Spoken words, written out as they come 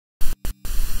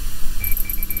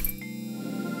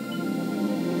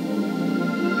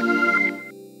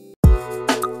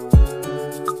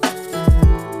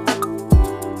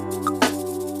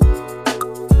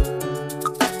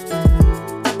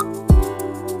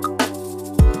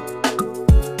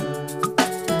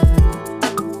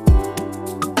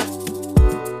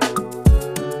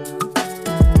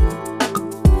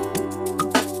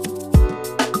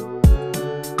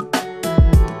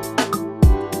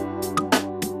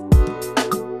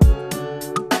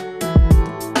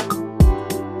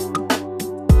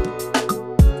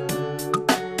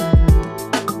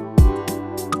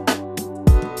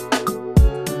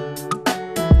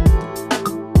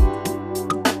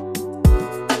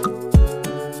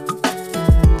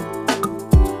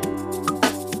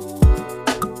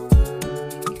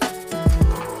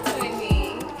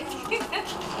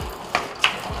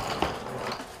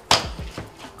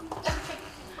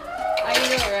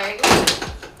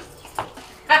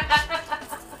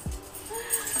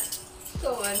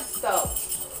Non-stop.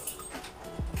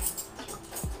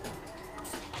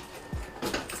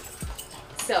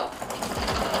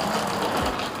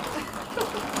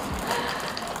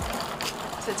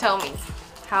 So tell me,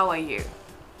 how are you?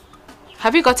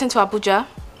 Have you gotten to Abuja?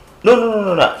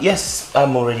 No. Yes,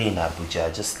 I'm already in Abuja.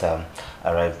 I just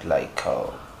arrived like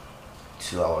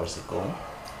 2 hours ago.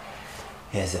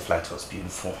 Yes, the flight was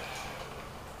beautiful.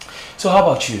 So how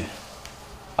about you?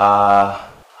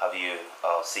 Have you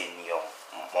seen your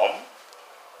mom?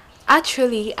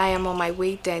 Actually, I am on my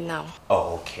way there now.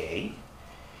 Oh, okay.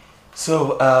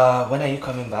 So, when are you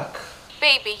coming back?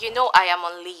 Baby, you know I am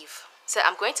on leave. So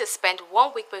I'm going to spend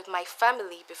 1 week with my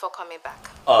family before coming back.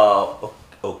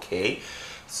 Okay.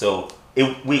 So, a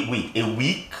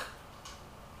week?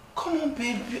 Come on,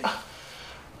 baby. A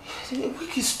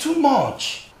week is too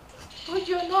much. But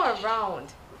you're not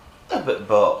around. No,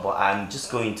 but I'm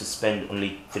just going to spend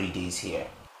only 3 days here.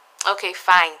 Okay,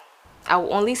 fine. I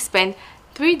will only spend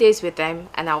 3 days with them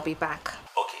and I'll be back.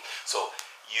 Okay, so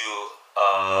you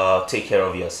take care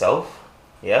of yourself,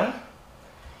 yeah?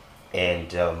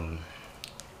 And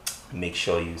make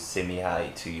sure you say me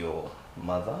hi to your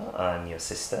mother and your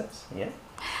sisters, yeah?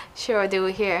 Sure, they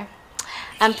will hear.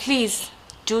 And please,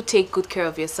 do take good care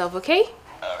of yourself, okay?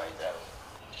 Alright, darling.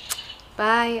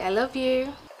 Bye, I love you.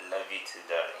 I love you too,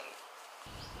 darling.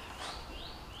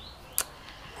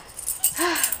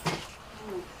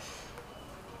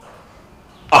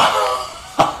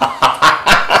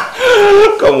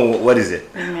 Come on, what is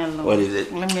it? Leave me alone. What is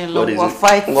it? Leave me alone. We're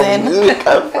fighting. We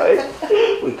can't fight.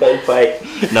 We can't fight.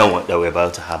 Now that we're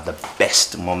about to have the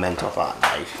best moment of our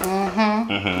life.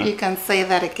 You can say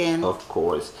that again. Of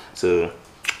course. So,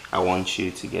 I want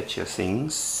you to get your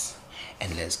things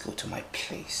and let's go to my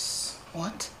place.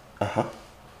 What? Uh-huh.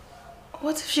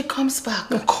 What if she comes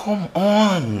back? Oh, come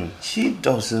on. She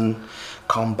doesn't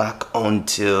come back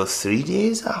until 3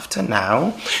 days after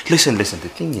now. Listen, the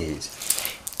thing is,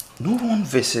 no one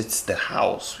visits the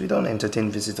house. We don't entertain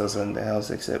visitors in the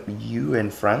house except you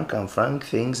and Frank. And Frank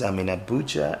thinks I'm in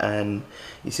Abuja, and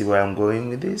you see where I'm going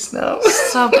with this now?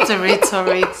 Stop the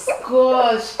rhetoric.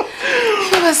 Gosh,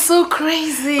 you are so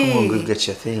crazy. Come on, go get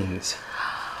your things.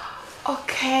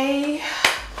 Okay.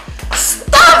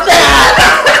 Stop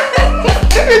that!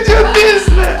 Get your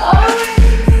business.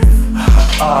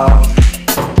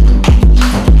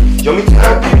 Do you want me to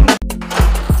help you?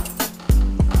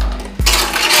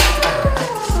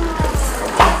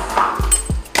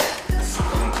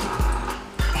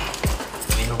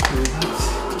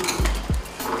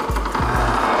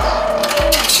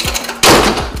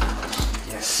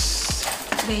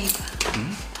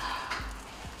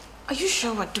 Are you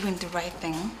sure we're doing the right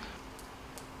thing?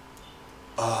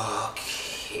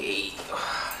 Okay.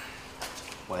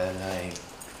 Well, I'm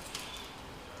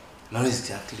not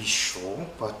exactly sure,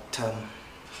 but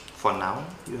for now,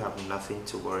 you have nothing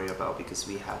to worry about because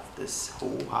we have this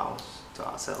whole house to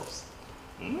ourselves.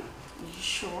 Hmm? Are you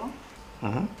sure?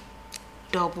 Mm-hmm.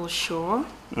 Double sure?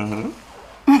 Mm-hmm.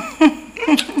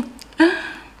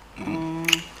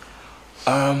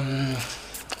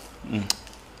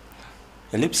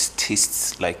 Your lips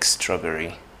tastes like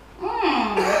strawberry. You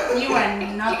are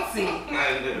nutty.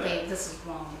 Babe, this is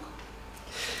wrong.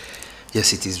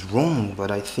 Yes, it is wrong, but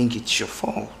I think it's your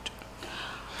fault.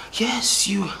 Yes,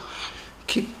 you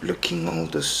keep looking all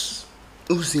this,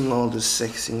 oozing all this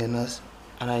sexy in us,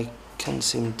 and I can't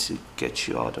seem to get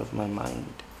you out of my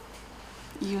mind.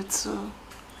 You too.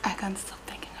 I can't stop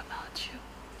thinking about you.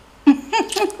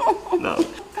 No.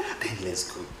 Then let's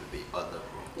go to the other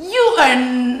room. You are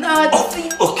nutty.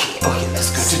 Oh, okay, let's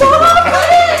go to Stop the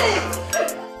it!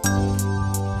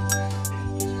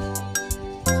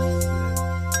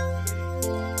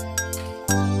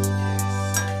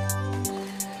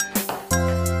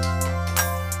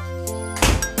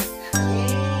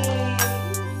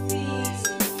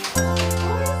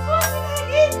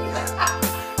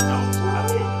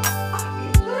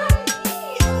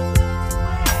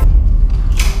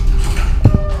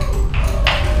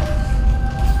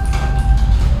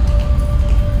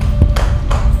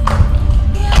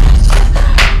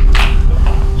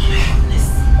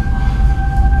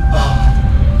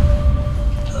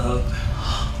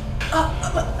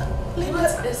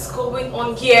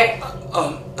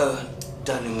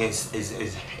 Darling,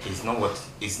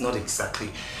 it's not exactly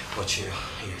what you're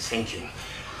thinking.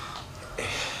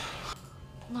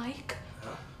 Mike?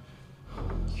 Huh?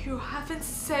 You're having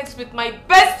sex with my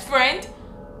best friend?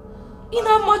 In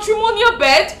a matrimonial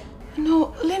bed?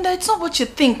 No, Linda, it's not what you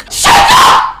think. Shut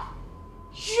up!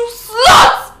 You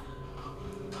slut!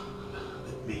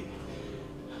 Babe,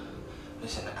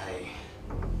 listen,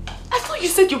 I thought you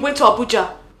said you went to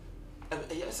Abuja.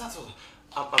 Yes, that's all.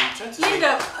 I'm trying to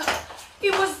Linda,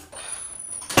 it was...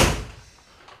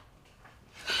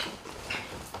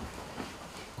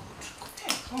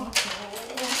 What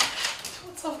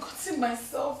I've gotten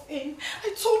myself in.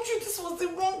 I told you this was the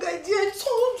wrong idea. I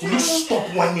told you. Will you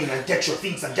stop whining and get your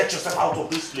things and get yourself out of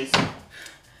this place?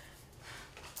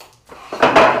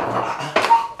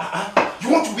 You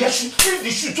want to wear shoes? Take the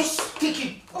shoe. Just take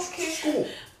it. Okay. Just go.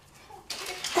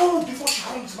 Go before she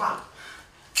comes back.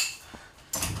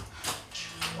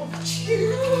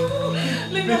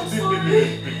 Linda, I'm sorry.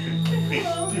 Please,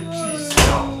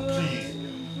 now, please.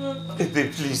 Baby,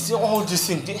 please. All this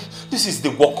thing, this is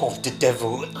the work of the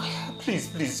devil. Please,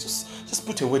 just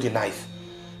put away the knife.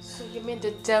 So you mean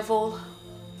the devil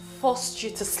forced you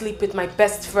to sleep with my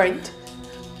best friend?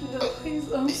 No,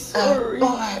 please, I'm sorry.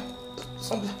 Alright.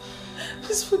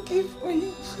 Please forgive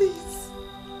me, please.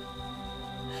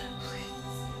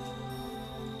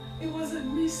 It was a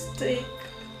mistake.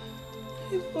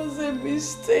 It was a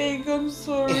mistake. I'm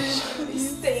sorry.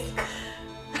 Mistake.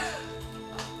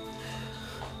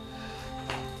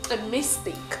 A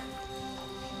mistake.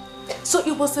 So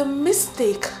it was a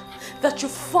mistake that you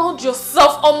found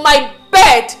yourself on my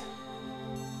bed,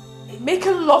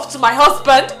 making love to my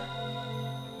husband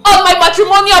on my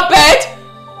matrimonial bed.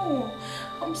 Oh,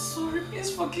 I'm sorry.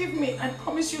 Please forgive me. I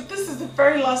promise you, this is the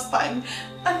very last time,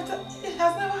 and it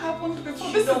has never happened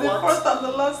before. This is the first and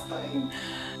the last time.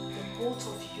 Both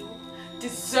of you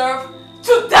deserve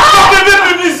to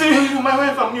die! Please, my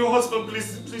wife and your husband,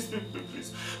 please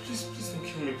don't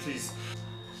kill me, please.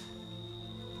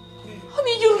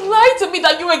 Honey, you lied to me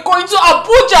that you were going to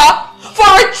Abuja for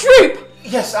a trip!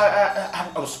 Yes, I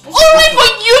was supposed to... Only for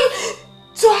you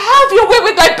to have your way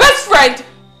with my best friend!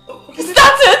 Is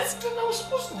that it? I was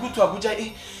supposed to go to Abuja.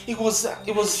 It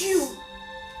was... You.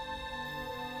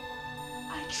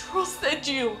 I trusted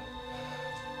you.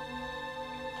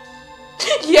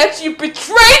 Yet you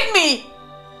betrayed me!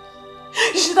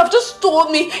 You should have just told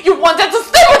me you wanted to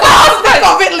stay with my husband! Think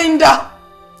of it, Linda!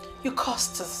 You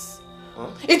cost us.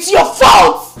 Huh? It's your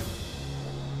fault!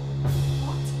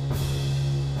 What?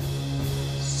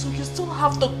 So you still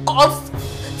have the guts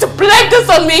to blame this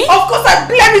on me? Of course I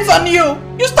blame it on you!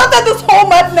 You started this whole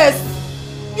madness!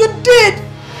 You did!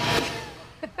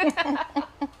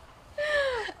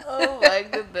 Oh my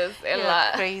goodness, Ella.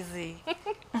 You're crazy.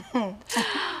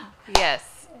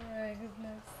 Yes. Oh my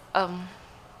goodness.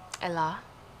 Ella,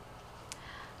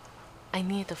 I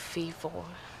need a favor.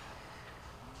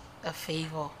 A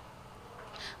favor?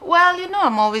 Well, you know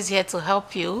I'm always here to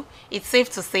help you. It's safe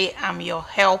to say I'm your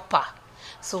helper.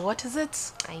 So what is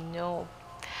it? I know.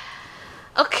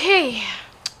 Okay.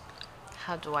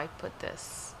 How do I put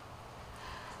this?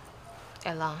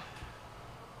 Ella,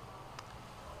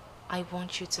 I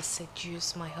want you to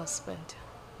seduce my husband.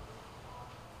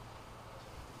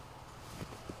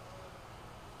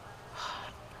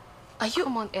 Are you?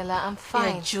 Come on, Ella, I'm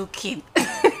fine. You're joking. My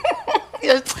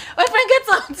friend, get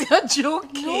out. You're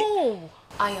joking. No,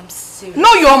 I am serious.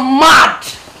 No, you're mad.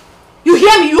 You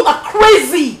hear me? You are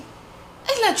crazy.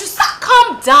 Ella, just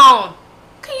calm down.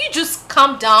 Can you just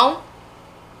calm down?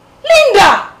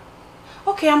 Linda!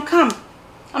 Okay, I'm calm.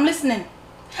 I'm listening.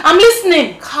 I'm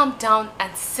listening. Calm down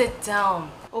and sit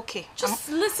down. Okay. Just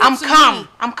listen to me. I'm calm.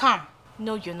 I'm calm.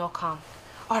 No, you're not calm.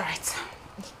 All right.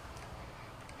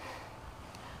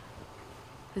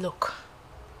 Look,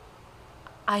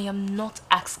 I am not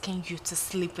asking you to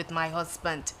sleep with my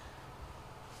husband.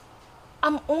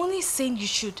 I'm only saying you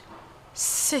should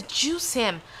seduce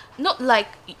him. Not like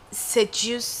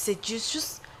seduce,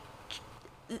 just...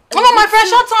 Come on, my friend,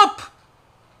 shut up!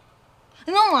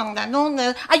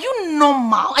 No. Are you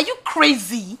normal? Are you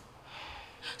crazy?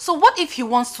 So what if he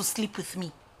wants to sleep with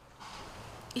me?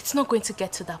 It's not going to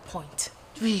get to that point.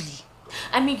 Really?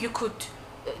 I mean, you could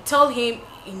tell him,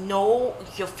 you know,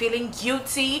 you're feeling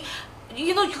guilty.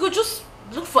 You know, you could just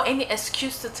look for any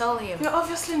excuse to tell him. You're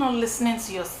obviously not listening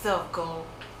to yourself, girl.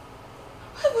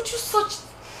 Why would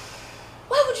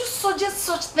you suggest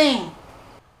such thing?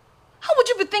 How would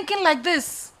you be thinking like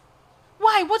this?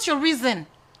 Why? What's your reason?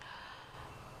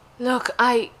 Look,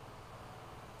 I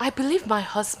believe my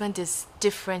husband is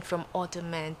different from other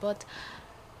men, but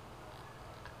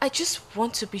I just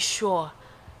want to be sure.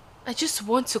 I just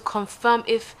want to confirm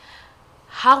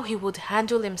how he would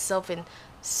handle himself in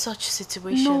such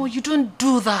situation. No, you don't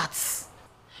do that.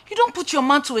 You don't put your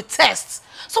man to a test.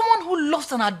 Someone who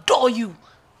loves and adores you.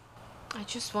 I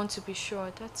just want to be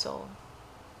sure, that's all.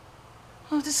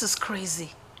 Oh, this is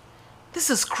crazy. This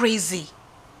is crazy.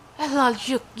 Ella,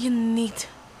 you need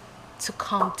to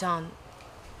calm down.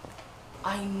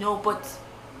 I know, but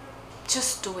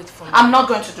just do it for me. I'm not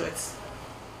going to do it.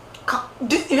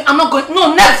 I'm not going.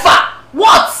 No, never.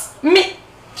 What? Me?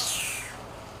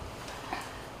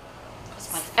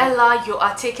 Ella, you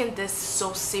are taking this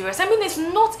so serious. I mean, it's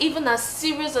not even as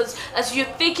serious as you're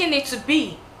taking it to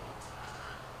be.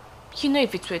 You know,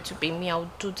 if it were to be me, I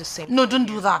would do the same. No, don't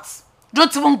do that.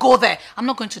 Don't even go there. I'm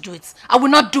not going to do it. I will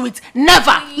not do it.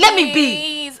 Never. Please, let me be.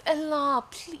 Please, Ella,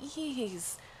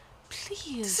 please.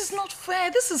 Please. This is not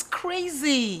fair. This is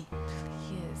crazy.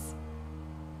 Please.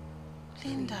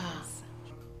 Linda.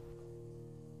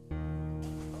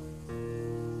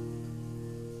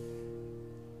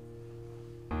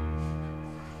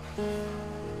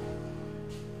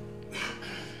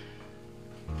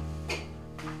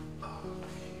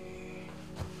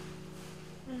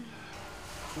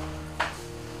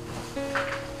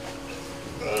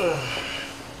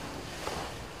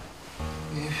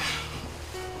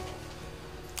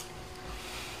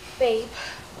 Babe.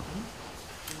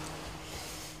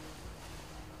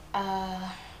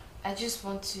 I just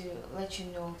want to let you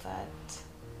know that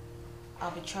I'll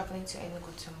be traveling to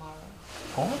Enugu tomorrow.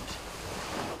 What?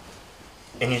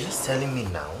 And you're just telling me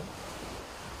now?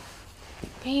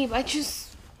 Babe, I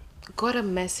just got a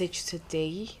message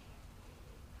today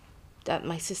that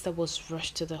my sister was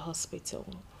rushed to the hospital.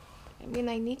 I mean,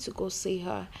 I need to go see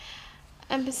her.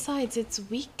 And besides, it's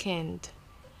weekend.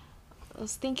 I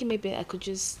was thinking maybe I could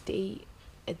just stay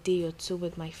a day or two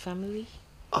with my family.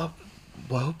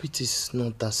 Well, I hope it is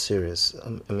not that serious.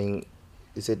 I mean,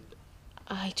 is it...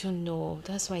 I don't know.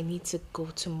 That's why I need to go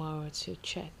tomorrow to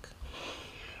check.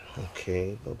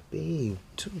 Okay, but babe,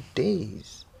 2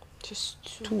 days.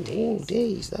 Just 2 whole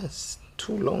days. That's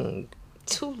too long.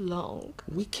 Too long?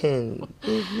 Weekend.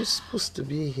 Babe, you're supposed to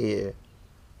be here.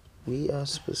 We are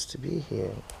supposed to be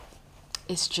here.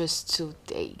 It's just 2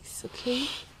 days, okay?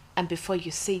 And before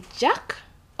you say Jack,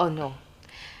 or no,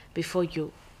 before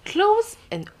you close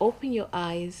and open your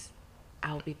eyes,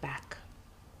 I'll be back.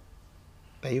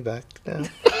 Are you back now?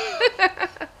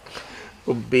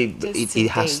 Well, babe,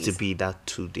 it has to be that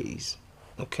 2 days,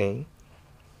 okay?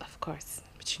 Of course.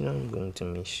 But you know I'm going to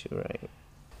miss you, right?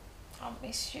 I'll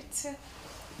miss you too.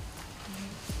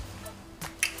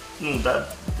 No,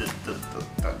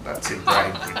 that's a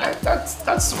bribery.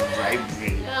 That's some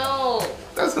bribery. No.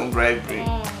 That's some bribery.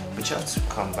 But you have to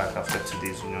come back after 2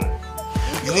 days, you know.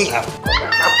 You ain't have to come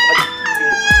back after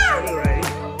 2 days. Alright.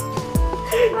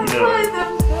 I'm tired.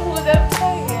 I'm tired.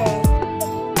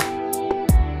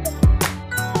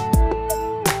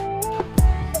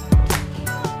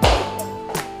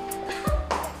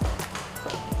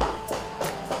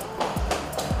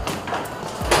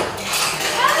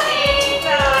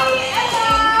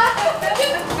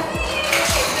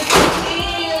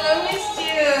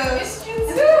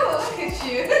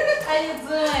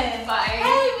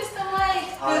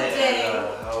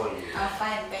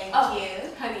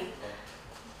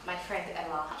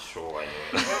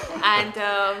 And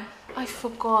I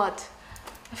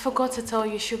forgot to tell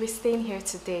you, she'll be staying here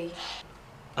today.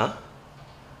 Huh?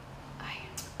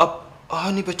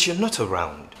 Honey, but you're not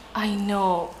around. I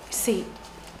know. See,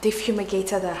 they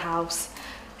fumigated the house,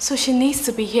 so she needs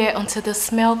to be here until the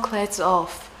smell clears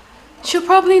off. She'll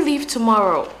probably leave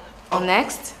tomorrow or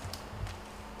next.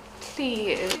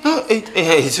 Please. No,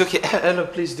 it's okay. Ella,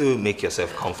 please do make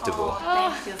yourself comfortable.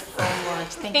 Oh, thank you so much.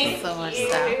 Thank you so much,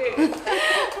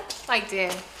 sir. My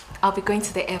dear. I'll be going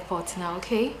to the airport now,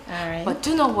 okay? Alright. But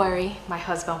do not worry, my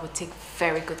husband will take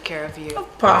very good care of you. No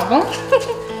problem.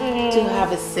 Do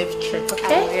have a safe trip,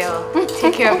 okay? I will.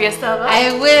 Take care of yourself.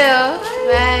 I will.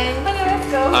 Bye. Okay, let's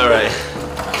go. Alright.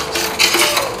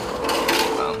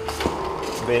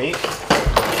 Babe.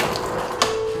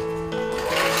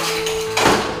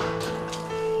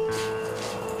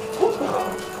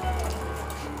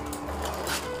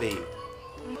 Babe.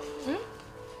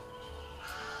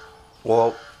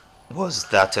 Well, what's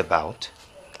that about?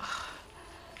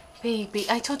 Baby,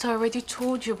 I thought I already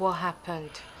told you what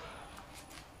happened.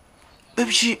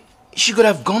 Baby, she could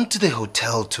have gone to the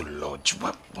hotel to lodge.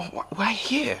 Why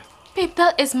here? Babe,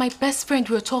 that is my best friend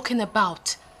we were talking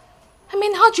about. I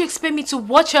mean, how do you expect me to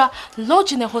watch her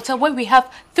lodge in a hotel when we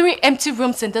have 3 empty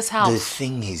rooms in this house? The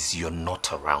thing is, you're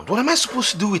not around. What am I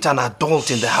supposed to do with an adult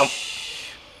in the house?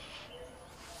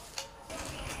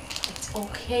 It's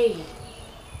okay.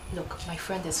 Look, my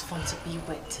friend is fun to be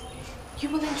with. You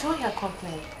will enjoy her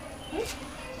company.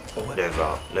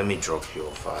 Whatever. Let me drop you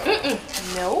off.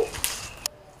 No.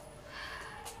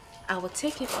 I will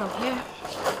take it from here.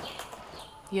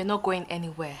 You're not going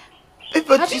anywhere.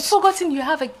 But have you forgotten you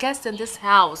have a guest in this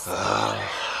house?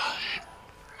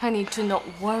 Honey, do not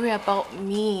worry about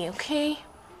me, okay?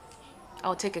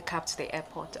 I'll take a cab to the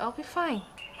airport. I'll be fine.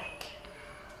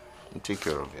 Take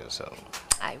care of yourself.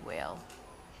 I will.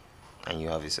 and you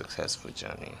have a successful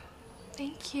journey.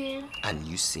 Thank you. And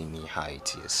you see me hi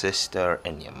to your sister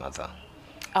and your mother.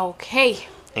 Okay.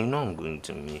 I know I'm going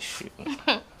to miss you.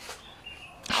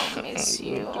 I'll miss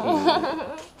you.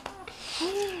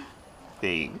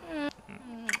 Babe. I'm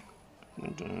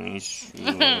going to miss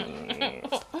you.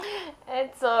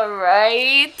 It's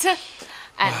alright.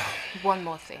 And one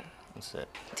more thing. What's that?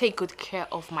 Take good care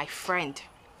of my friend.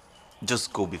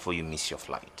 Just go before you miss your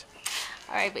flight.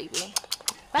 Alright, baby.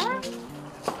 Bye.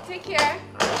 Take care.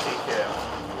 Take care.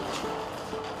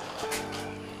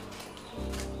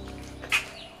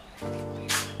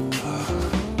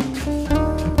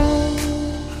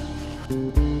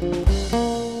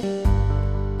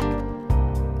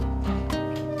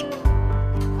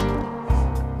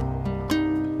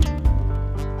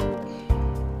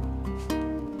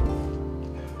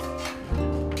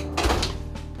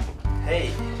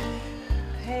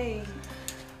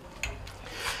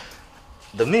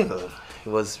 The meal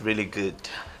was really good.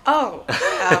 Oh,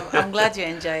 I'm glad you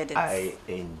enjoyed it. I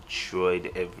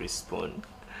enjoyed every spoon.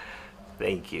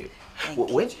 Thank you. Thank you.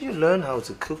 Where did you learn how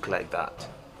to cook like that?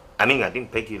 I mean, I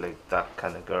didn't pick you like that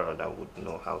kind of girl that would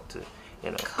know how to,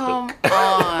 Come cook.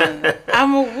 on.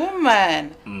 I'm a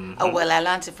woman. Oh, well, I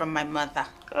learned it from my mother.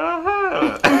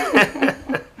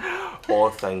 All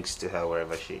thanks to her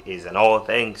wherever she is, and all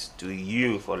thanks to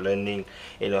you for learning,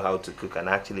 how to cook and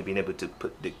actually being able to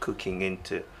put the cooking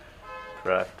into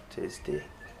practice.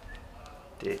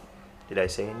 Did I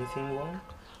say anything wrong?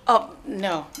 Oh,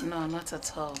 no, not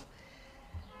at all.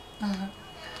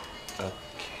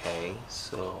 Okay,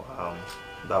 so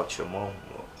about your mom,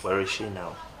 where is she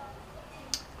now?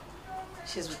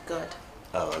 She's with God.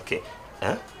 Oh, okay.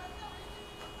 Huh?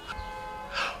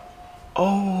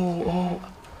 Oh,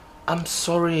 I'm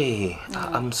sorry.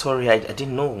 I'm sorry. I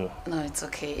didn't know. No, it's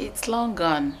okay. It's long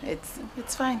gone. It's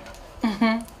fine.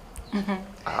 May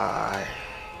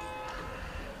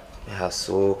her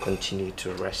soul continue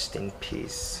to rest in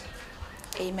peace.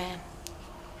 Amen.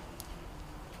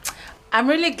 I'm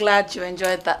really glad you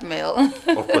enjoyed that meal.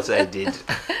 Of course I did.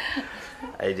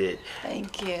 I did.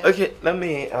 Thank you. Okay, let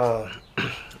me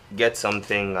get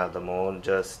something at the mall.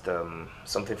 Just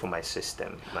something for my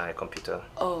system, my computer.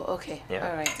 Oh, okay. Yeah.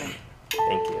 All right then.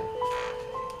 Thank you.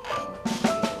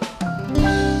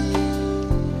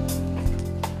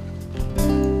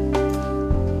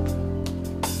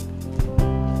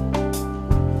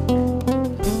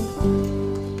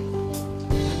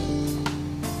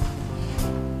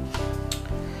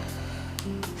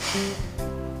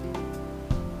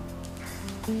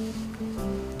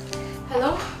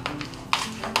 Hello?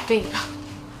 Babe.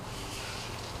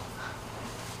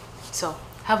 So,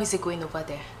 how is it going over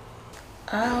there?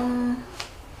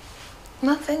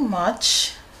 Nothing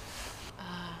much.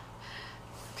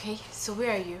 Okay, so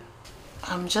where are you?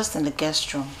 I'm just in the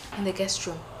guest room, In the guest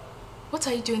room. What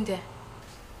are you doing there?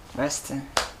 resting.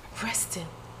 Resting.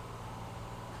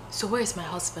 So where is my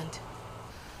husband?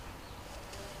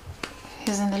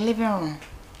 He's in the living room.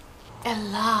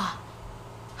 Ella,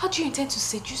 how do you intend to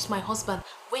seduce my husband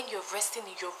when you're resting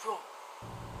in your room?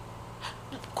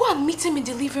 Go and meet him in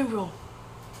the living room.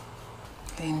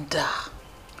 Linda.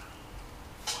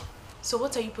 So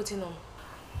what are you putting on?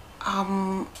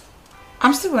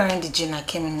 I'm still wearing the jean I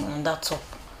came in on that top.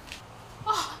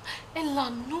 Oh,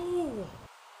 Ella, no.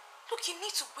 Look, you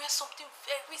need to wear something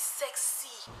very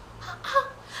sexy.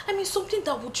 I mean, something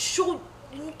that would show,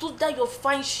 that your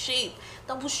fine shape,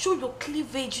 that would show your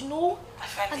cleavage,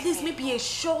 At least maybe a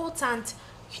short and,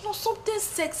 something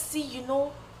sexy,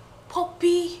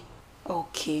 Poppy.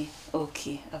 Okay,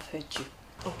 I've heard you.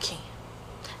 Okay.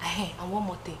 Hey, and one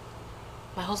more thing.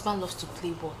 My husband loves to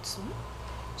play what?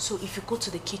 So if you go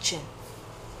to the kitchen,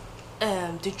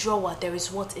 the drawer, there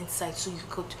is what inside, so you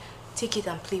could take it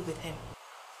and play with him.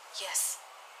 Yes.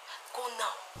 Go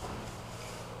now.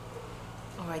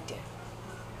 Alright then.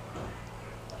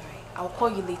 Alright. I'll call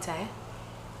you later, eh?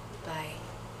 Bye.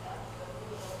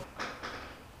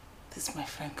 This, my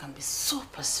friend, can be so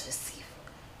persuasive.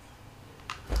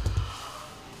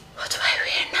 What do I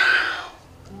wear now?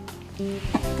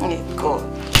 Yeah, go.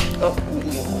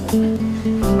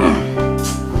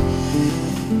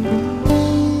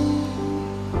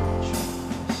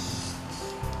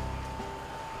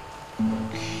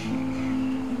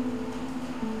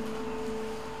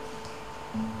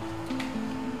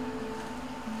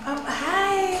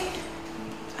 Hi.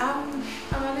 I'm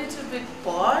a little bit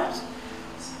bored,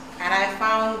 and I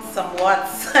found some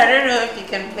words. I don't know if you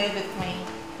can play with me.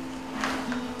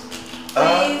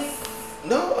 Please.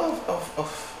 No,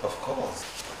 of course.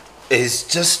 It's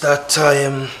just that I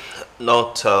am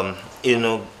not,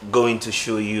 going to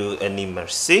show you any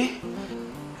mercy.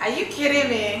 Are you kidding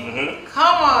me?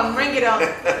 Come on, bring it on.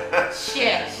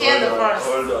 Share the first.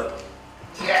 Hold on.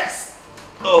 Yes.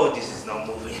 Oh, this is not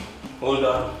moving. Hold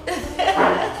on.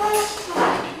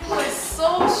 You're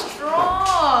so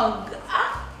strong.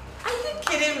 Are you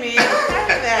kidding me?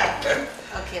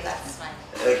 Okay, that's fine.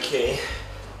 Okay.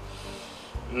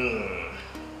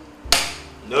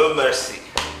 No mercy.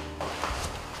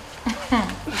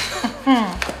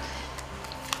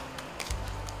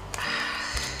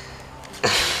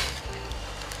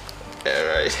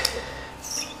 Alright.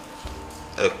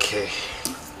 Okay.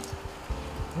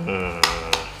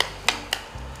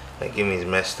 That game is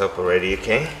messed up already,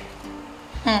 okay?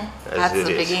 That's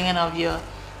the beginning of your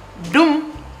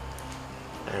doom.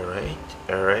 Alright.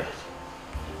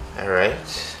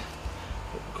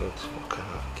 Good. What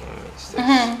kind of game is this?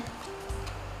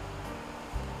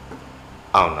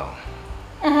 Oh no.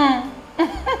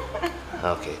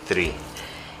 Okay, 3.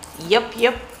 Yup.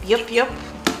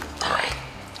 Alright.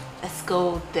 Let's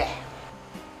go there.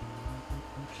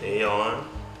 Play on.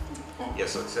 You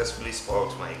successfully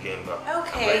spoiled my game, but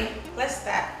Okay, let's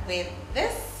start with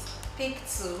this. Pick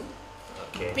 2.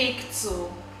 Okay. Pick 2.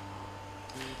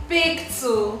 Pick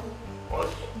 2. What?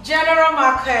 General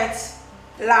market.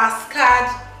 Last card.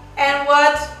 And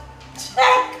what?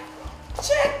 Check.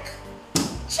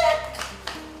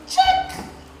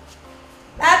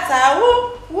 That's how.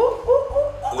 Woo.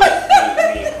 Wait.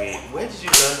 Where did you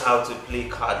learn how to play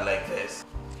card like this?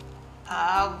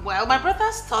 Well, my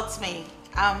brothers taught me.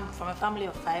 I'm from a family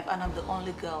of 5 and I'm the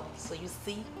only girl. So you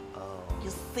see?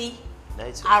 You see?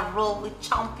 Nice. I roll with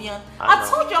champion. I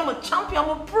told you I'm a champion, I'm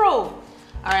a pro.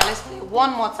 Alright, let's play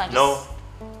one more time. No,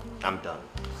 I'm done.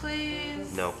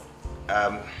 Please. No.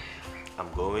 I'm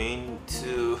going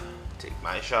to take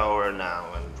my shower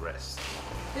now and rest.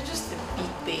 You're just a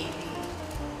big baby.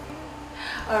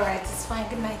 Alright, it's fine.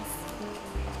 Good night.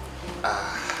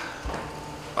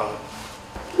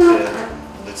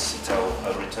 Let's sit.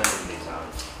 I'll return later.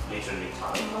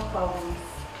 No problem.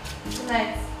 Good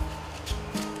night.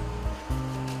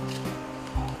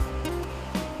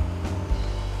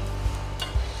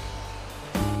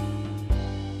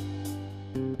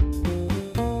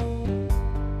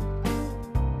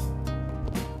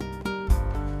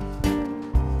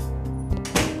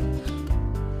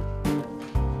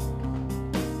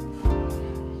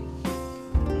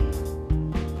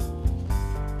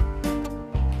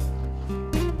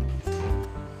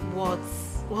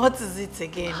 What is it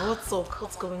again? What's up?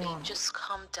 What's going on? Just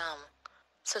calm down.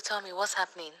 So tell me, what's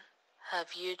happening?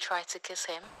 Have you tried to kiss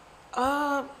him?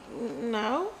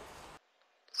 No.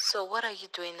 So what are you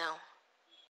doing now?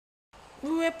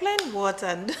 We were playing what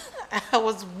and I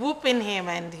was whooping him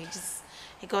and he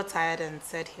got tired and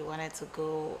said he wanted to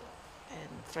go and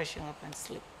freshen up and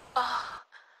sleep.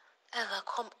 Ella,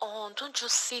 come on. Don't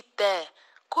just sit there.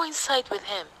 Go inside with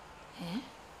him.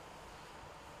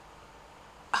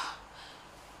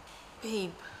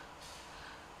 Babe,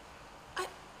 are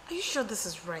you sure this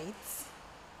is right?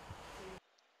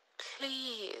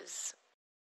 Please.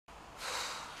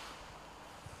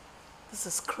 This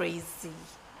is crazy.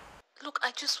 Look,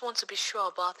 I just want to be sure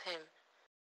about him.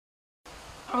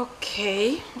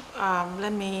 Okay,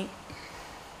 let me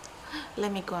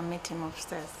go and meet him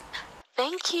upstairs.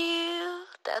 Thank you.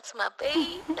 That's my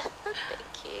babe.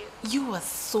 Thank you. You are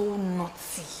so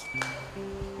naughty.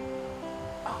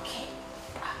 Okay,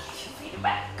 I'll give you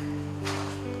feedback.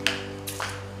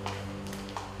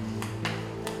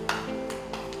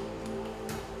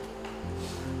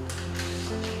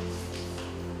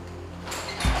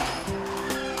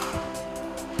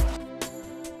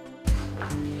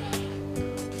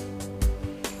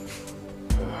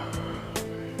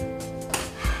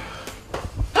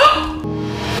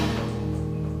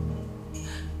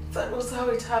 That was how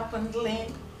it happened, Lynn.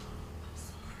 I'm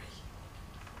sorry.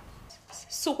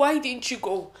 So why didn't you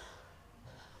go?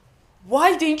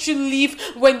 Why didn't you leave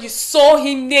when you saw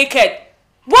him naked?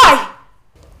 Why?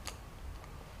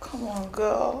 Come on,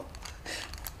 girl.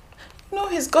 You know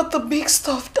he's got the big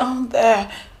stuff down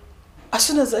there. As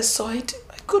soon as I saw it,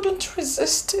 I couldn't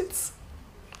resist it.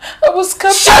 I was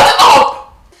captured. Shut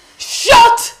up!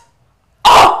 Shut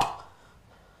up!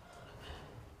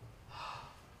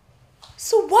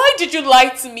 So why did you lie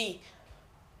to me?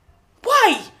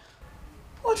 Why?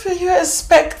 What were you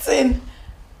expecting?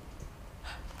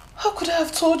 How could I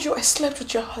have told you I slept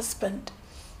with your husband?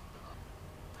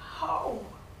 How?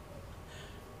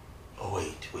 Oh,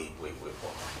 wait.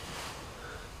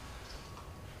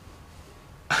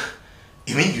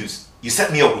 You mean you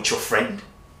set me up with your friend?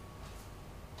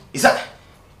 Is that...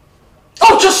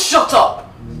 Oh, just shut up!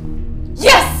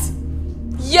 Yes!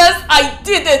 Yes, I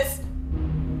did it!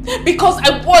 Because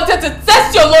I wanted to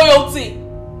test your loyalty.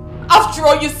 After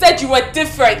all, you said you were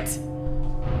different.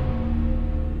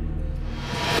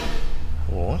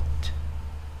 What?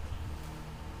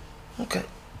 Okay.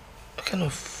 What kind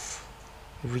of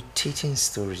irritating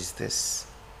story is this?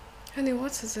 Honey,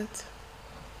 what is it?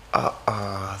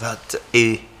 That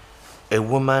a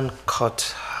woman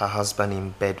caught her husband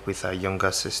in bed with her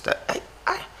younger sister.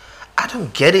 I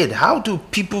don't get it. How do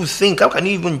people think? How can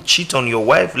you even cheat on your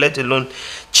wife, let alone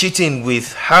cheating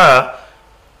with her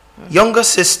younger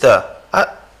sister?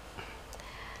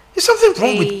 There's something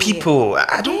wrong with people.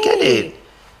 I don't get it.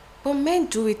 But men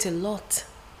do it a lot.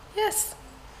 Yes.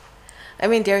 I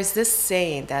mean, there is this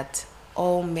saying that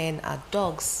all men are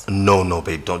dogs. No,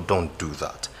 babe, don't do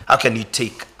that. How can you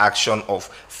take action of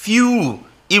few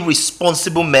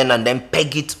irresponsible men and then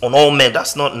peg it on all men?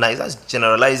 That's not nice. That's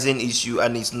generalizing issue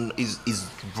and is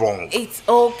wrong. It's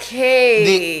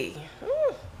okay.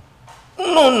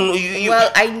 No,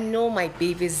 well, I know my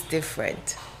baby's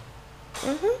different.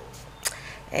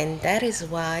 And that is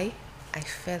why I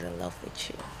fell in love with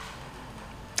you.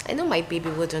 I know my baby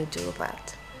wouldn't do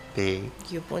that. Babe,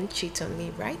 you won't cheat on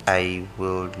me, right? I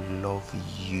will love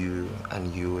you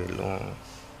and you alone.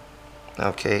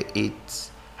 Okay,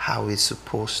 it's how it's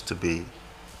supposed to be.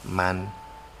 Man,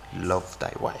 love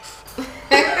thy wife.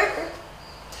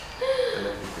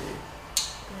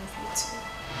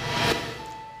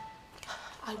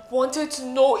 I wanted to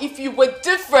know if you were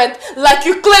different like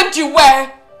you claimed you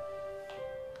were.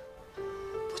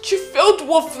 But you failed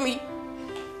woefully.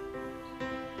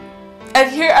 And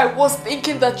here I was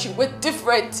thinking that you were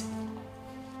different.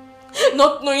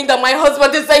 Not knowing that my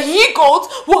husband is a he-goat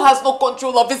who has no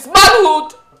control of his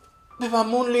manhood. Babe,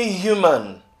 I'm only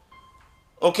human.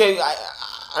 Okay,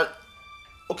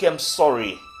 okay, I'm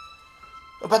sorry.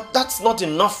 But that's not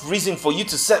enough reason for you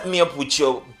to set me up with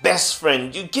your best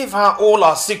friend. You gave her all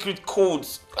our secret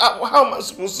codes. How am I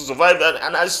supposed to survive that?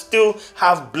 And I still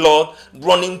have blood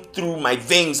running through my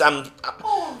veins.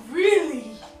 Oh, really?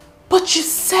 But you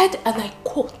said, and I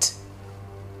quote,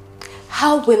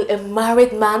 "How will a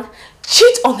married man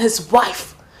cheat on his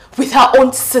wife with her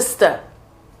own sister?"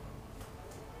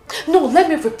 No, let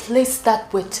me replace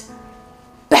that with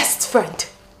best friend.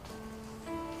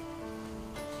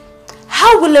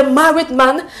 How will a married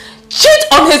man cheat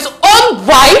on his own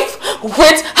wife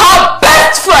with her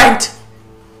best friend?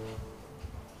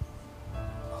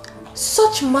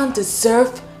 Such man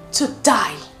deserve to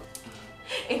die.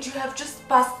 And you have just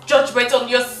passed judgment on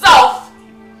yourself.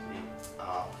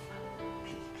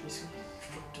 Please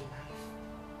drop the knife.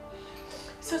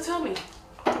 So tell me,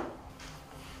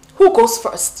 who goes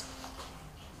first?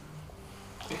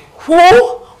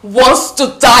 Who wants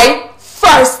to die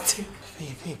first?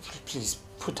 Babe, please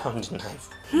put down the knife.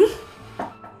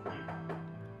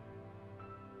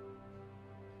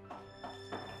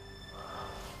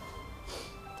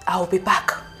 I'll be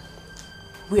back.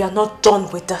 We are not done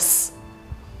with this.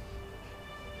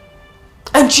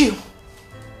 And you,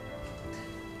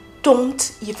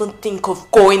 don't even think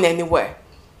of going anywhere.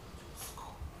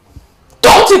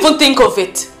 Don't even think of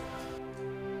it.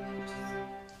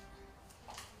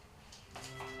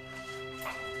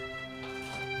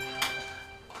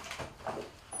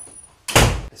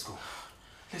 Let's go.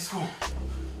 Let's go.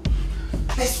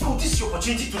 Let's go. This is your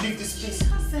opportunity to leave this place.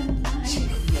 Cousin,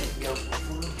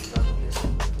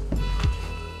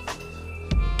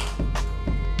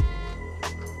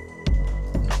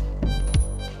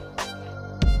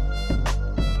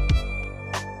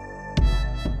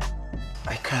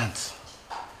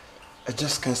 I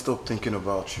just can't stop thinking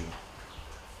about you.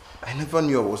 I never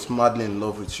knew I was madly in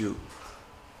love with you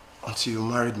until you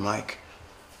married Mike.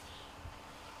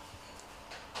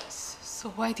 So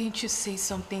why didn't you say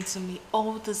something to me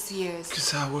all these years?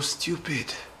 Because I was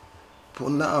stupid. But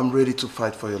now I'm ready to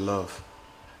fight for your love.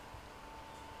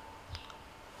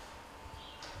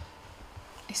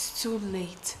 It's too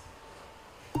late.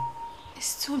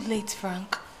 It's too late,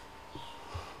 Frank.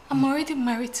 I'm already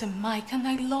married to Mike and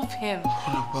I love him.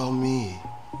 What about me?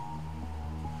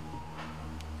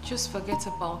 Just forget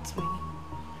about me.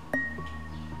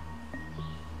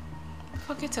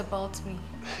 Forget about me.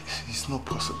 It's not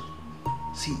possible.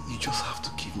 See, you just have to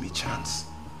give me a chance.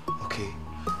 Okay?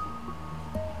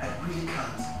 I really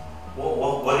can't.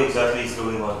 What exactly is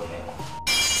going on here?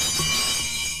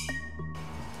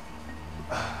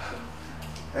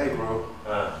 Hey, bro.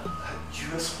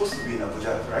 You were supposed to be in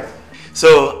Abuja, right?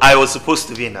 So, I was supposed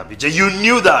to be in Abuja. You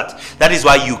knew that. That is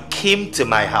why you came to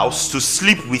my house to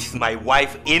sleep with my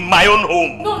wife in my own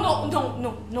home.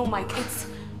 No, Mike.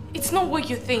 It's not what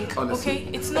you think, honestly, okay?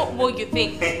 It's not what you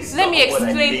think. It's Let not me what I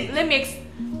explain. think. Let me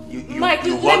You Mike,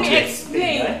 want let me to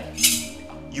explain. right?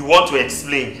 You want to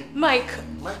explain? Mike.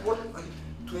 Mike, what are you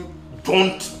doing?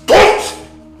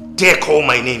 Don't dare call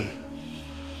my name.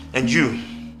 And you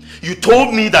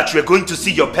told me that you were going to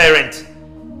see your parent.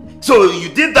 So you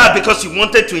did that because you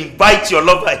wanted to invite your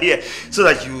lover here so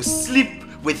that you sleep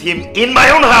with him in my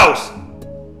own house.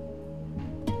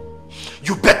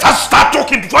 You better start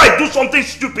talking before I do something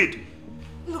stupid.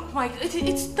 Look, Mike,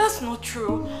 that's not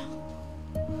true.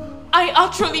 I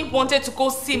actually wanted to go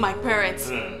see my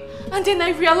parents. And then I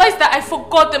realized that I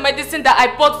forgot the medicine that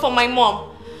I bought for my mom.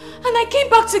 And I came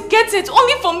back to get it,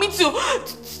 only for me to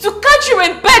catch you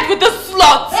in bed with the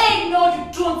slut. Hey, no,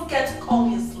 you don't get to call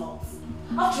me a slut.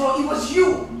 After all, it was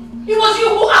you. It was you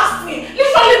who asked me.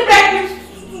 Literally begged me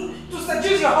to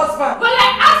seduce your husband. But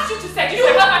I asked you to seduce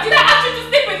your husband. Did I ask you to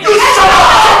sleep with him? You shut up!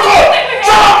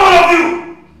 Shut up, all of you!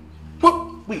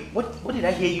 Wait, what did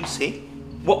I hear you say?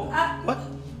 What?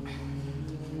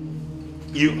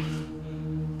 You...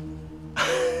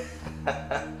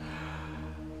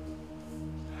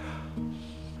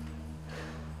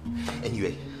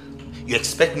 Anyway, you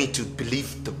expect me to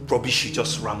believe the rubbish you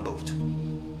just rambled?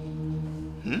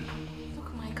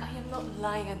 Look, Mike, I am not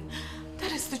lying.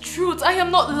 That is the truth. I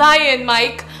am not lying,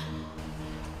 Mike.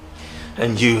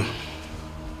 And you're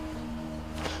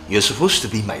supposed to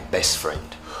be my best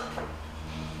friend.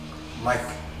 Mike,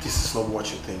 this is not what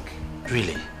you think.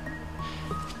 Really?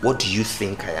 What do you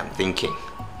think I am thinking?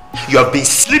 You have been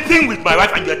sleeping with my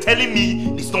wife and you're telling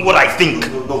me it's not what I think.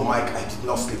 No, Mike, I did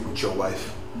not sleep with your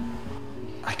wife.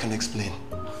 I can explain.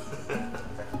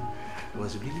 You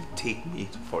must really take me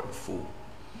for a fool.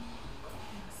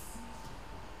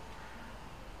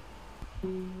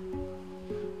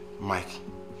 Mike,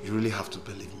 you really have to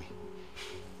believe me.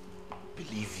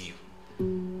 Believe you?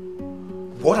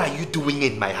 What are you doing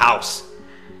in my house?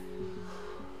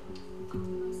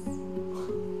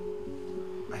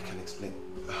 I can explain.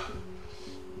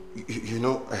 You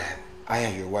know, I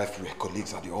and your wife were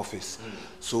colleagues at the office.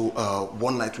 So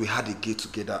one night we had a get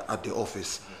together at the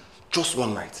office. Just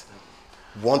one night.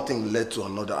 One thing led to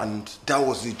another, and that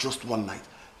was it, just one night.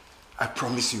 I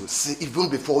promise you, see, even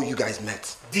before you guys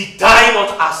met. Did I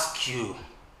not ask you?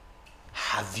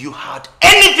 Have you had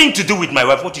anything to do with my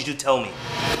wife? What did you tell me?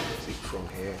 See, from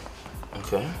here,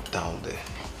 okay, down there.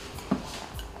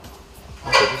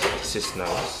 Okay, this is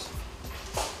nice.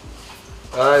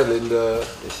 Hi, Linda.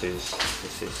 This is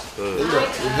good. Linda,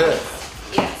 you're here.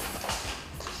 Yes.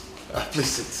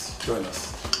 Please sit. Join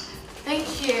us.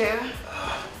 Thank you.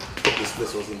 Hope this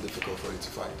place wasn't difficult for you to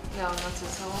find. No, not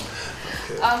at all.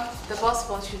 Okay. The boss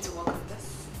wants you to work on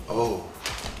this. Oh.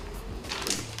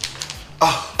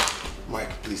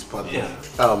 Mike, please pardon me.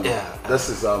 This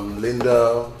is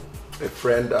Linda, a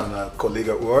friend and a colleague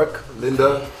at work.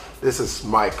 Linda, this is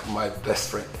Mike, my best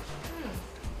friend.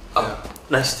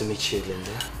 Nice to meet you,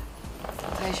 Linda.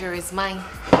 Pleasure is mine.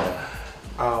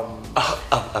 I'm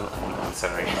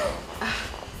sorry.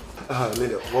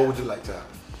 Linda, what would you like to have?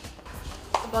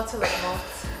 A bottle of malt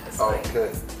is fine.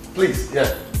 Okay. Please,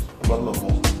 yeah, a bottle of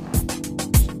malt.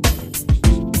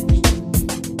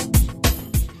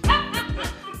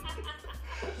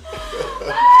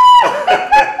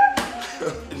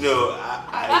 No,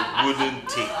 I wouldn't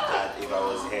take that if I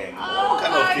was him. What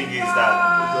kind of thing is that?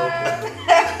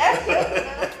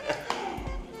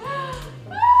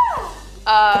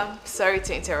 Sorry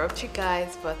to interrupt you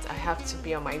guys, but I have to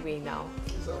be on my way now.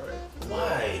 It's alright.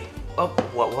 Why?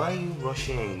 Why are you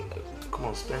rushing? Come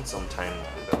on, spend some time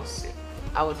with us.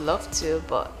 I would love to,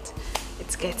 but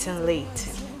it's getting late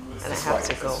and I have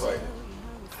to go. That's fine.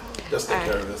 Just take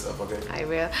care of yourself, okay? I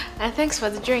will. And thanks for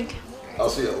the drink. I'll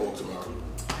see you at work tomorrow.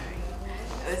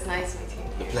 It was nice meeting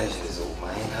you. The pleasure is all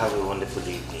mine. Have a wonderful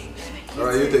evening.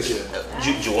 Alright, you take care.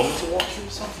 Do you want me to walk you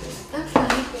or something? I'm fine,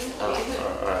 thank you.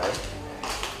 Alright.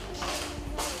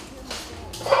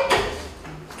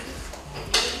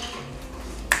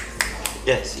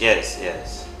 Yes.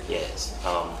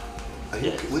 Are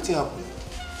you waiting up?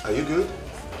 Are you good?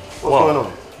 What's Wow. going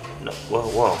on? No,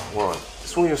 what?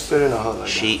 It's when you're staring at her like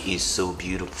She is so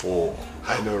beautiful.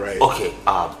 that. I know, right? Okay,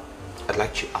 I'd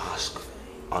like to ask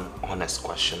an honest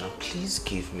question. Now, please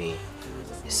give me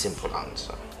a simple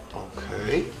answer.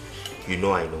 Okay. You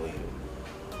know I know you.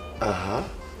 Uh-huh.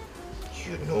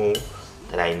 You know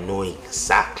that I know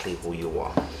exactly who you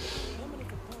are.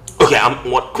 Okay,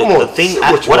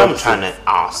 what I'm trying to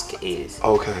ask is,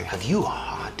 Okay. have you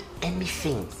had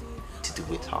anything to do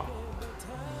with her?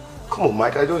 Come on,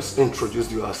 Mike. I just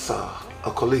introduced you as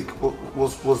a colleague.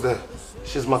 What's there?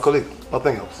 She's my colleague.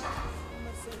 Nothing else.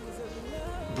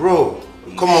 Bro,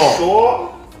 come on.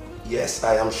 Sure? Yes,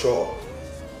 I am sure.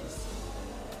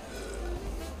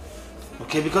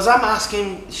 Okay, because I'm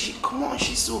asking, come on,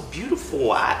 she's so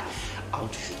beautiful. I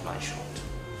want to shoot my shot.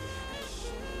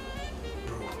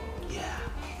 Bro, Yeah.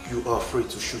 you are free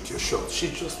to shoot your shot.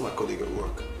 She's just my colleague at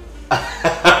work.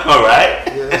 Alright?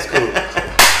 Yeah, that's cool.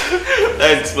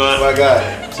 Thanks, man. My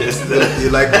guy. Just You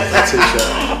like that t-shirt?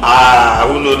 I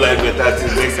will not like better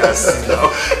to make us sit down.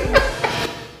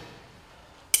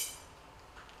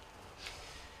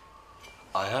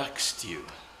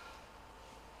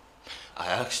 I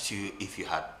asked you if you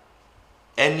had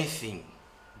anything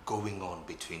going on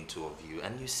between two of you,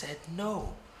 and you said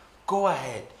no. Go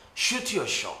ahead, shoot your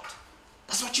shot.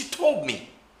 That's what you told me.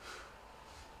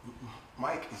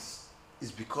 Mike,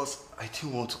 it's because I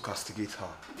didn't want to castigate her.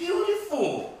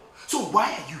 Beautiful. So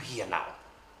why are you here now?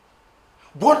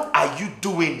 What are you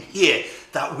doing here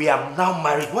that we are now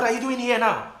married? What are you doing here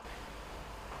now?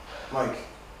 Mike,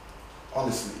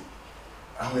 honestly,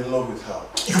 I'm in love with her.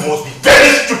 You must be very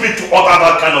stupid to utter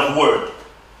that kind of word.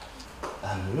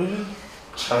 I'm really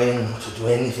trying not to do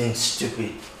anything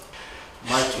stupid.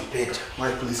 Mike,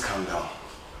 Mike, please calm down.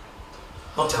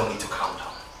 Don't tell me to calm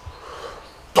down.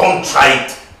 Don't try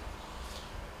it.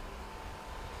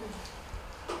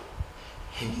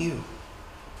 And you,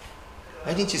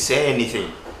 why didn't you say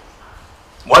anything?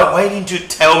 Why didn't you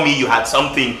tell me you had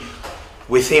something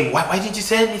with him? Why didn't you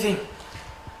say anything?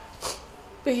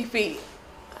 Baby,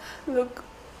 look,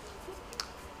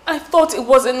 I thought it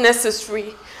wasn't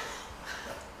necessary.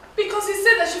 Because he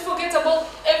said I should forget about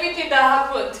everything that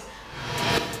happened.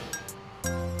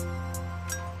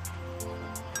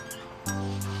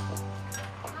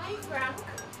 Hi, Frank.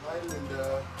 Hi,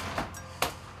 Linda.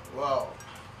 Wow,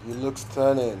 you look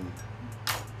stunning.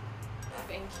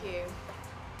 Thank you.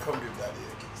 Come give Daddy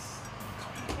a kiss.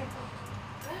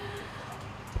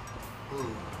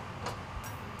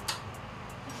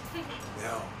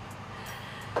 Yeah.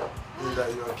 Linda,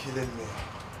 you are killing me.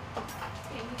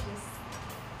 Can you just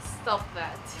stop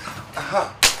that?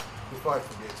 Aha! Before I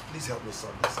forget, please help me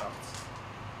sort this out.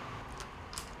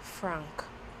 Frank,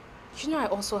 you know I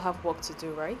also have work to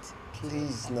do, right?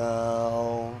 Please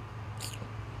now.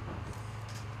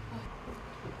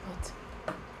 But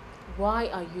why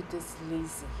are you this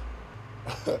lazy?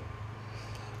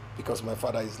 Because my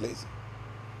father is lazy.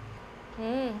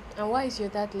 And why is your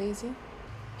dad lazy?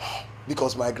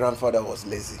 Because my grandfather was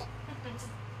lazy.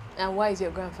 And why is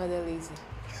your grandfather lazy?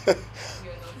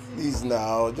 Please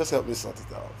now, just help me sort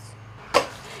it out.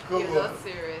 You're not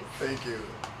serious. Thank you.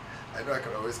 I know I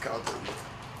can always count on you.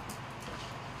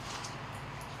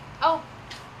 Oh,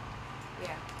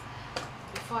 yeah.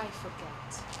 Before I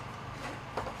forget,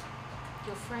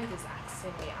 your friend is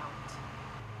asking me out.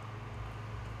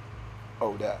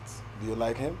 Oh, Dad, do you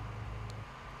like him?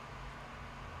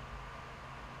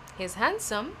 He's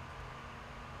handsome.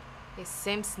 He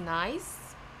seems nice.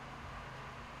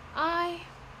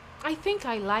 I think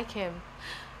I like him.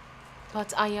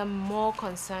 But I am more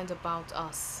concerned about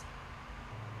us.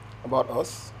 About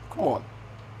us? Come on.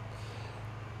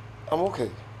 I'm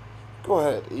okay. Go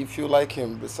ahead. If you like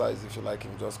him, besides, if you like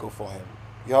him, just go for him.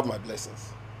 You have my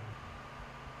blessings.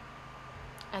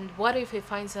 And what if he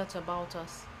finds out about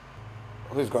us?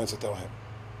 Who's going to tell him?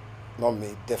 Not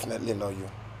me, definitely not you.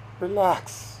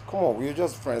 Relax. Come on, we're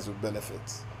just friends with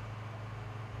benefits.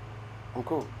 I'm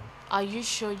cool. Are you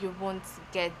sure you won't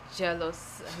get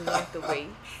jealous along the way?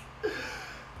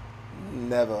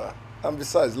 Never. And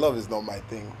besides, love is not my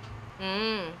thing.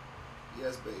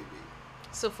 Yes, baby.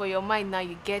 So for your mind now,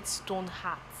 you get stone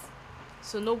heart.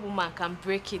 So no woman can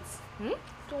break it.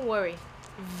 Don't worry.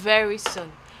 Very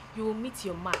soon, you will meet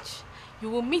your match. You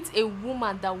will meet a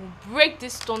woman that will break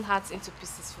this stone heart into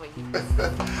pieces for you.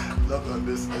 Love on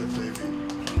this end, baby.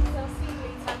 I'll see you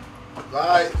later.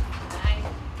 Bye. Bye.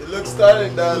 You look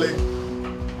stunning, darling.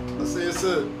 I'll see you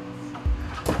soon.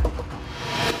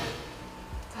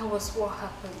 That was what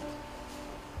happened.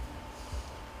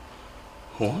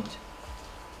 What?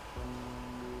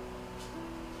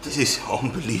 This is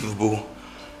unbelievable.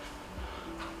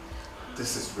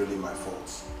 This is really my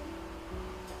fault.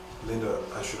 Linda,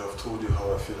 I should have told you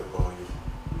how I feel about you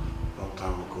a long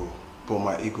time ago. But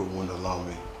my ego won't allow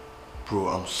me. Bro,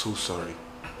 I'm so sorry.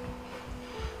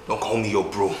 Don't call me your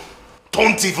bro.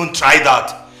 Don't even try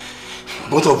that.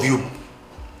 Both of you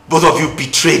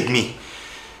betrayed me.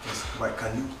 Mike,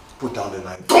 can you put down the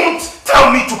knife? Don't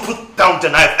tell me to put down the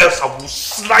knife, else I will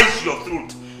slice your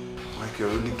throat. Mike, you're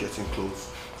really getting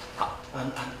close.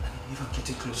 And even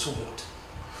getting close, so what?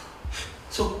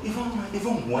 So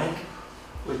even when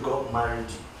we got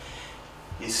married,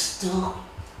 you're still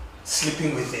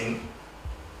sleeping with him?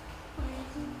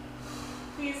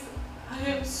 Please, I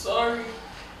am sorry.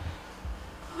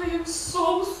 I am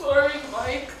so sorry,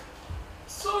 Mike.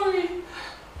 sorry.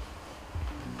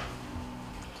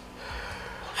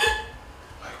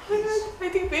 I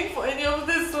didn't wait for any of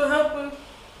this to happen.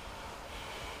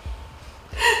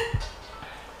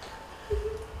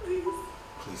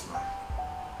 Please, man.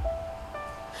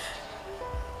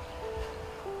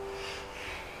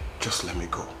 Just let me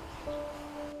go.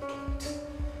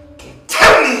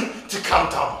 Tell me to calm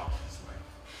down.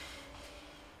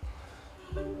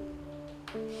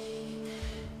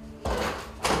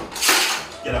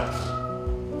 Get out.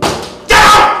 Get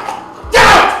out! Get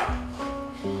out!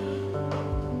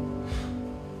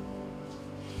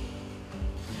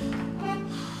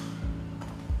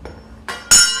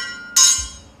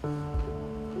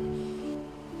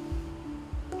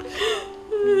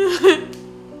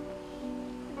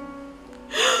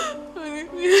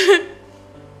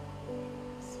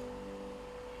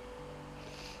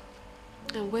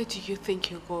 And where do you think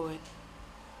you're going?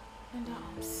 Linda,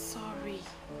 I'm sorry.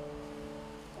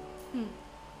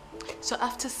 So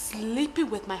after sleeping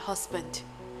with my husband,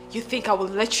 you think I will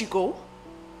let you go?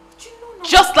 But you know now,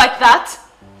 Just like that?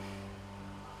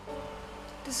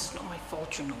 this is not my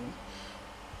fault, you know.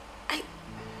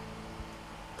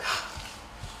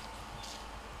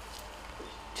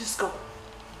 Just go.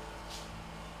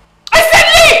 I said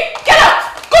leave! Get out!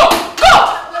 Go! Go!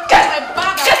 Get my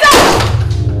bag! Get out!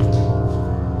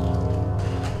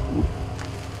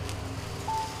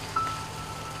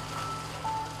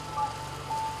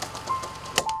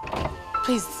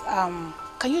 Please,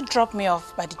 can you drop me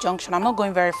off by the junction? I'm not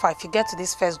going very far. If you get to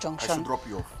this first I junction. should drop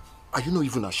you off. Are you not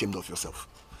even ashamed of yourself?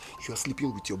 You are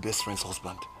sleeping with your best friend's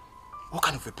husband. What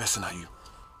kind of a person are you?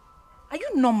 Are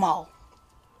you normal?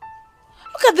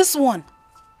 Look at this one.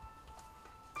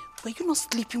 Were you not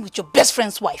sleeping with your best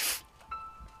friend's wife?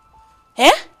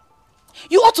 Eh?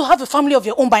 You ought to have a family of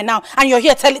your own by now, and you're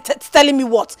here telling me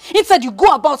what? Instead, you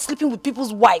go about sleeping with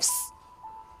people's wives.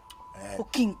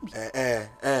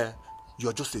 You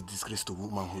are just a disgrace to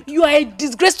womanhood. You are a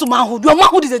disgrace to manhood. Your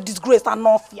manhood is a disgrace and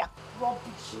not fear.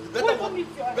 Rubbish. You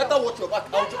better watch your back.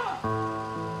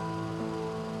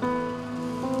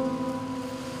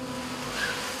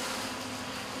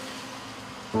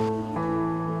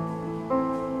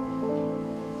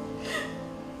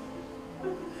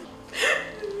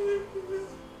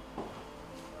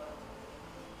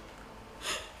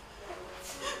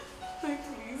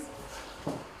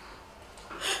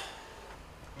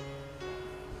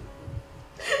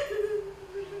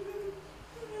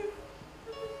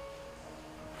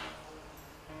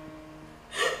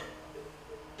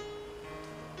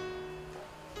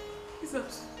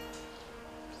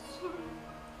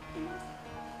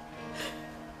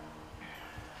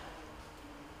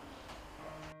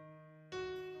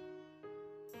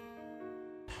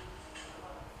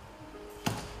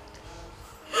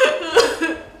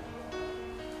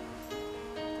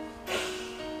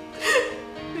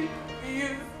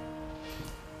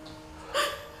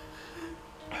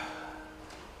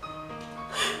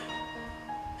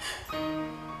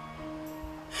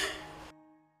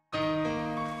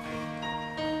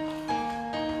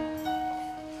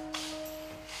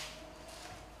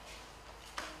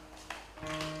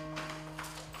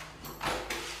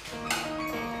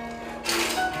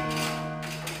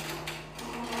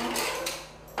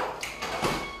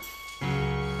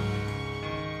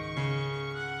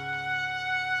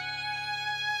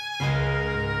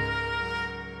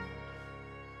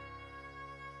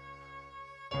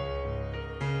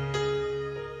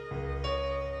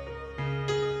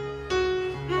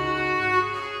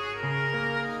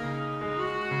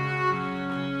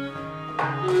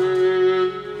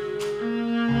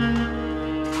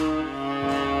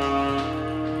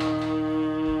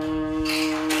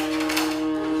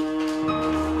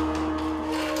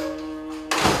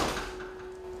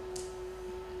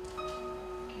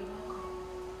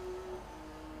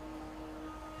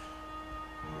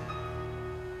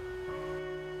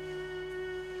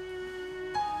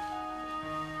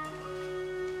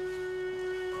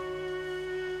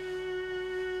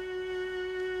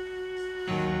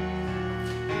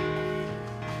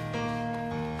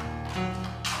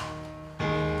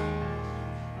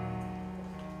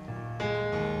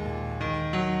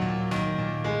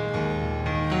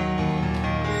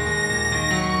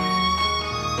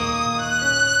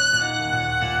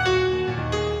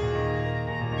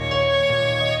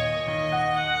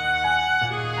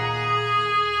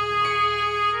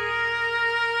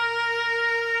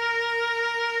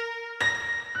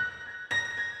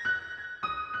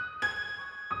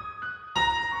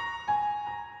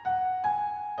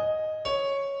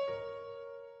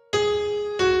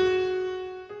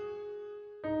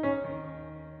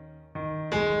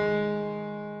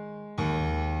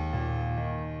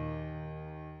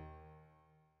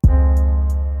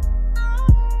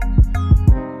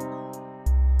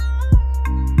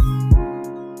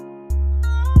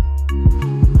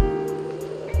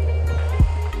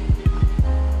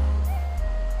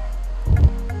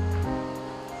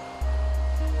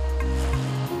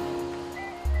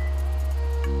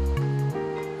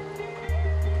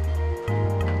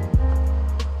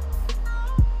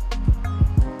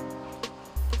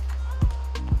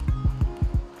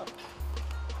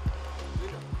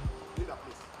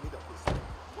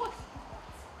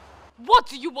 What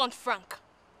do you want, Frank?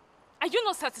 Are you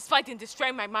not satisfied in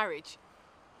destroying my marriage?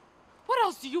 What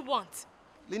else do you want?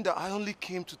 Linda, I only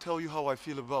came to tell you how I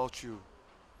feel about you.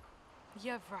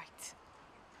 You're right.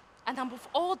 And of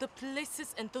all the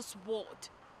places in this world,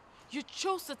 you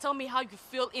chose to tell me how you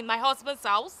feel in my husband's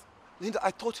house? Linda,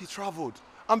 I thought he traveled.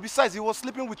 And besides, he was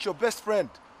sleeping with your best friend.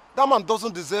 That man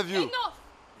doesn't deserve you. Enough!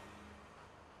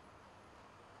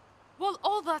 Well,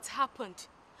 all that happened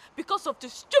because of the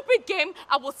stupid game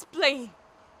I was playing.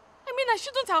 I mean, I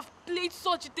shouldn't have played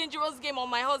such a dangerous game on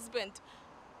my husband.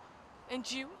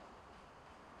 And you?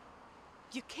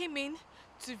 You came in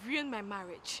to ruin my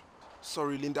marriage.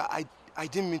 Sorry, Linda. I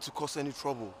didn't mean to cause any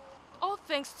trouble. All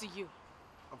thanks to you.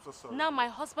 I'm so sorry. Now my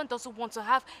husband doesn't want to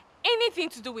have anything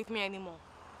to do with me anymore.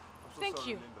 Thank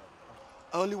you. Linda.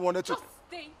 I only wanted to... Just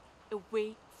stay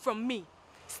away from me.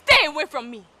 Stay away from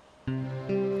me.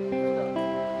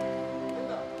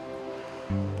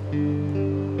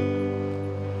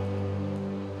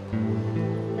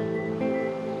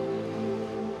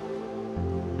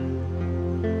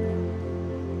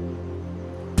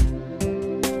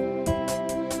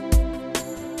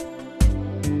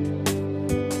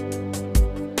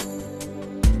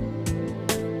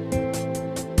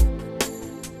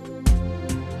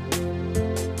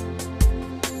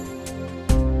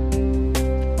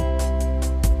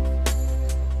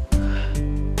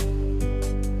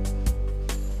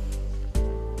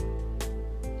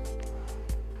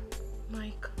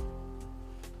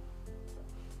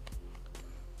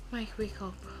 Mike, wake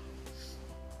up.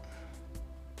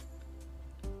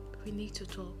 We need to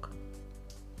talk.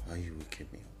 Why are you waking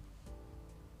me up?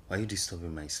 Why are you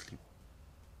disturbing my sleep?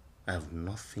 I have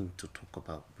nothing to talk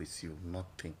about with you,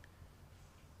 nothing.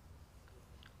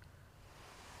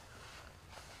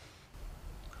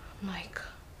 Mike,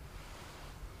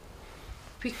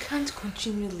 we can't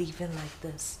continue living like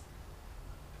this.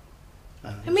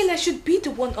 I mean, I should be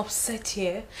the one upset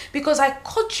here because I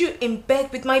caught you in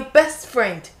bed with my best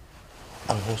friend.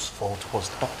 And whose fault was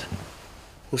that?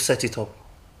 Who set it up?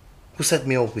 Who set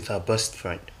me up with our best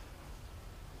friend?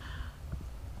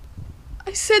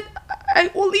 I said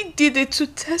I only did it to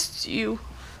test you.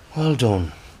 Well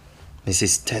done,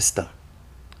 Mrs. Tester.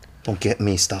 Don't get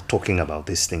me start talking about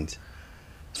these things.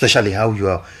 Especially how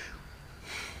you're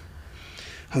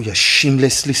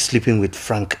shamelessly sleeping with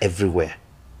Frank everywhere.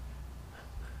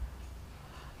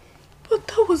 But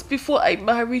that was before I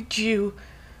married you.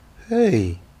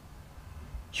 Hey,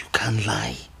 you can't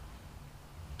lie.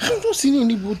 I've not seen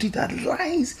anybody that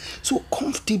lies so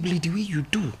comfortably the way you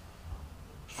do.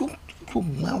 Your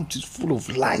mouth is full of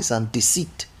lies and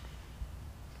deceit.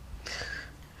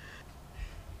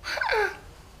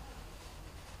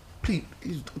 Please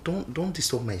don't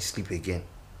disturb my sleep again.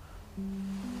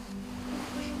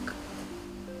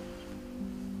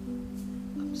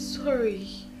 I'm sorry.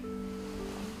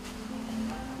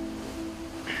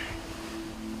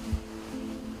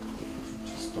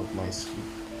 Disturb my sleep.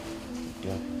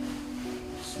 Yeah.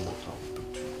 Small out.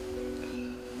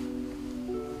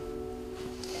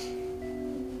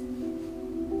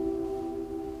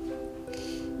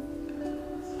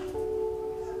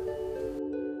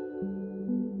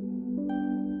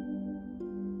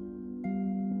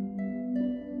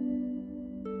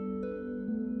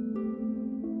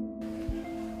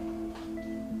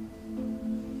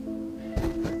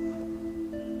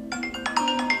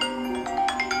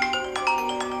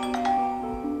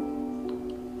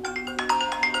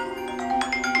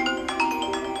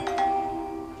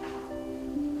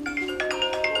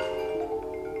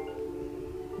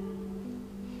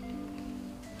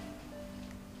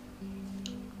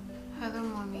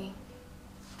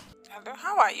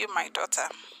 How are you, my daughter?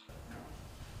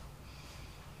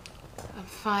 I'm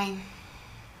fine.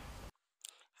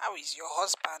 How is your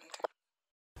husband?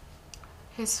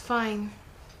 He's fine.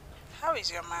 How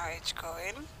is your marriage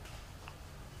going?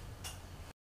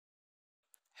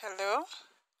 Hello?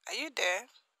 Are you there?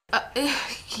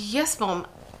 Yes, Mom.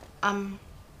 I'm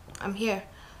here.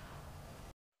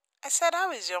 I said,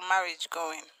 how is your marriage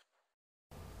going?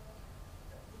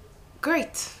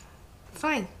 Great.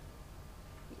 Fine.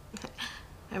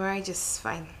 My marriage is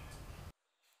fine.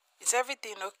 Is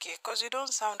everything okay? Because you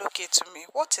don't sound okay to me.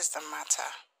 What is the matter?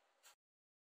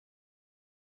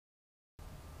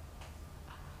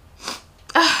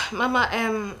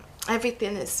 Mama,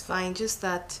 everything is fine. Just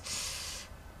that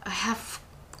I have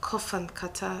cough and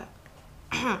catarrh.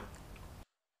 I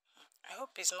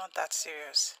hope it's not that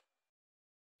serious.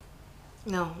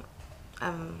 No,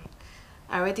 I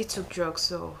already took drugs,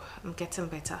 so I'm getting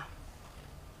better.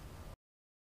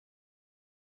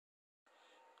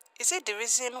 Is it the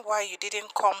reason why you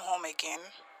didn't come home again?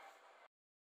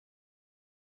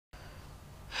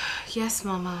 Yes,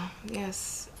 Mama.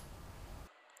 Yes.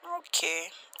 Okay.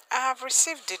 I have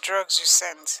received the drugs you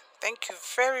sent. Thank you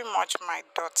very much, my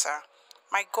daughter.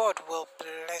 My God will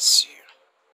bless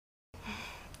you.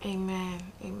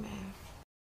 Amen. Amen.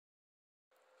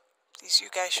 Please, you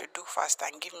guys should do fast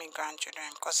and give me grandchildren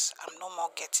because I'm no more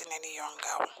getting any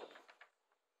younger.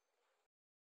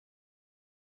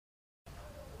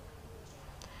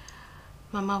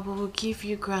 Mama, we will give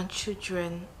you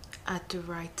grandchildren at the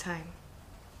right time.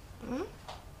 Hmm?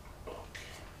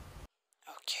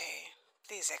 Okay.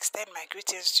 Please extend my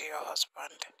greetings to your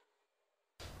husband.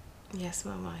 Yes,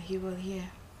 Mama. He will hear.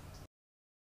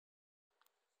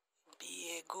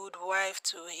 Be a good wife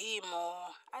to him,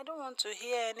 oh. I don't want to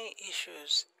hear any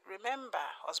issues. Remember,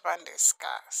 husband is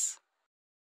scarce.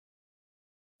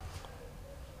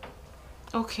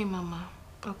 Okay, Mama.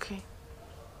 Okay.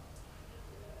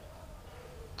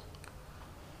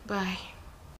 Bye.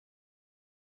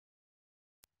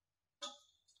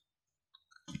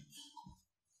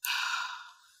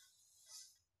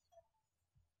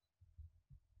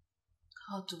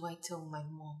 How do I tell my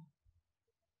mom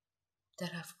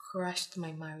that I've crashed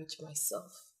my marriage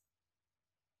myself?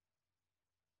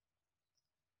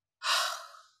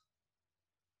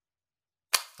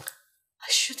 I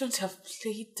shouldn't have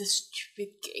played this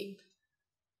stupid game.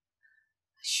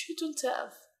 I shouldn't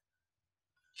have.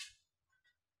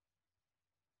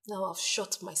 Now I've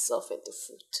shot myself in the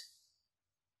foot.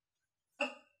 I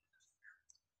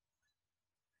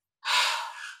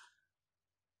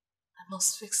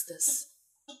must fix this.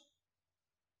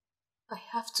 I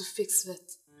have to fix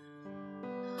it.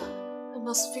 I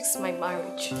must fix my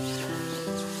marriage.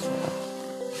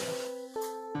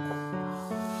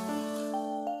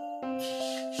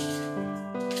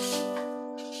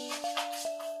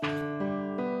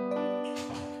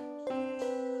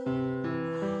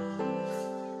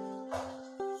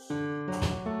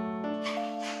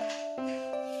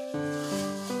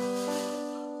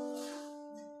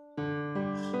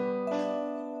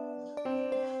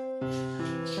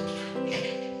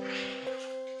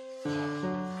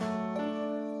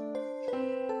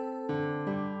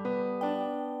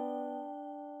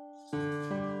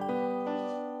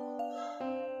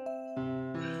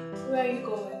 Where are you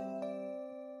going?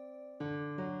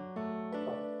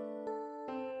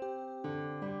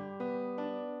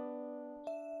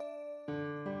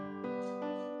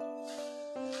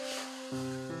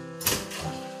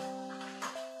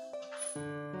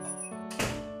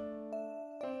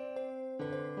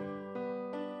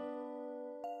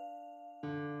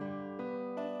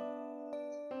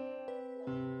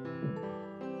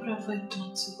 What have I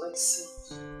done to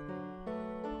myself?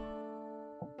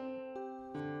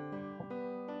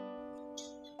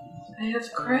 I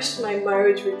have crashed my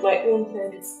marriage with my own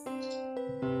hands.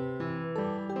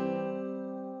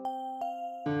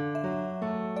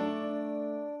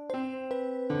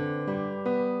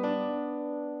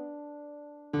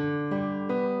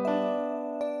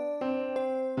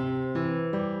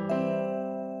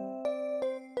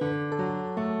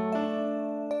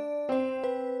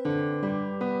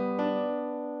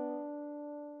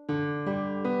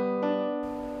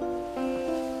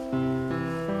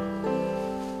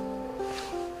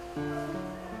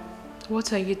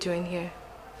 What are you doing here?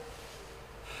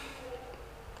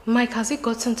 Mike, has it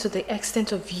gotten to the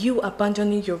extent of you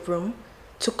abandoning your room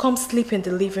to come sleep in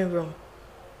the living room?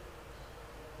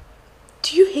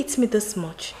 Do you hate me this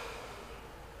much?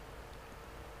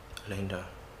 Linda,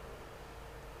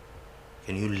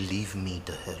 can you leave me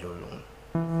the hell alone?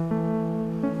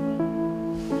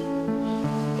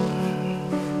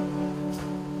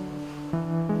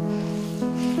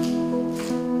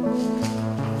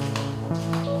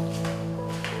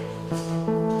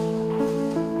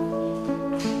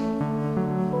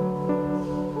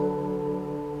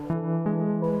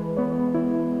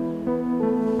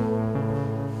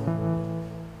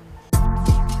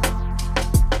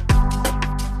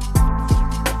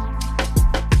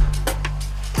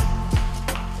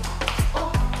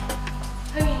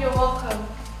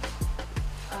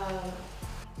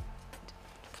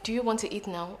 Do you want to eat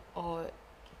now, or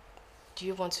do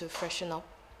you want to freshen up?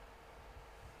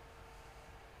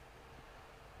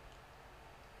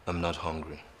 I'm not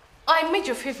hungry. I made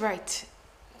your favorite.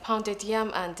 Pounded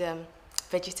yam and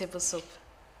vegetable soup.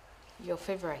 Your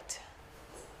favorite.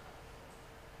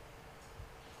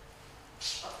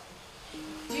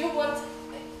 Do you want...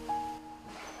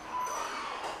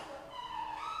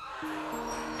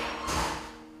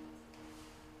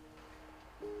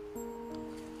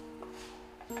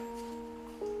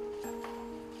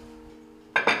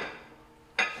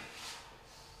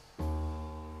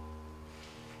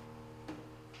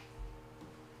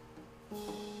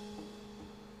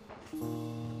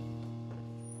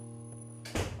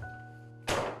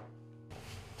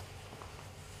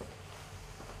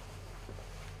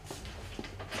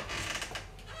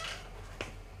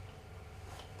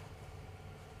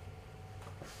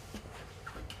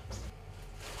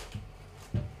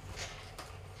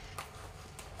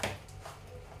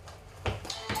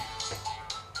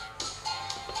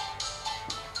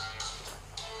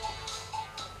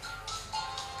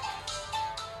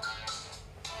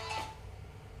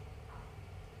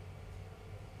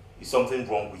 Is something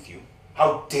wrong with you?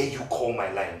 How dare you call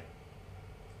my line?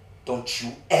 Don't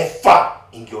you ever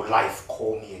in your life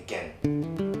call me again.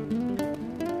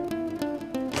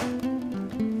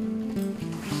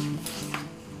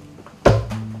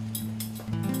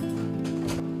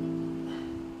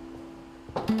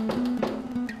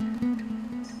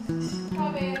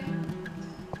 Come in.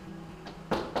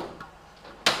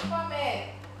 Come in.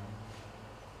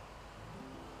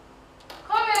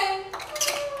 Come in.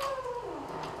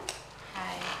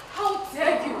 Hi. How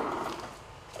dare you?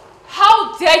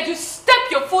 How dare you step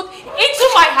your foot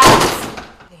into my house?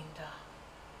 Linda,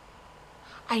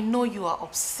 I know you are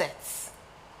upset,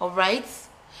 alright?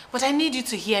 But I need you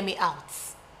to hear me out.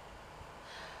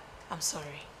 I'm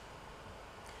sorry.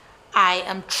 I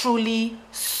am truly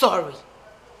sorry.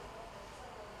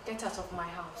 Get out of my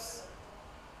house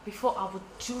before I would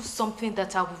do something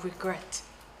that I will regret.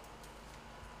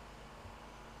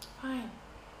 Fine.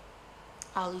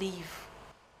 I'll leave.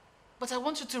 But I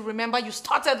want you to remember you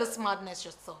started this madness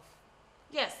yourself.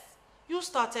 Yes, you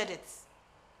started it.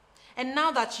 And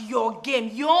now that your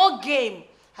game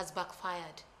has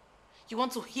backfired, you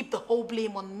want to heap the whole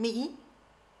blame on me?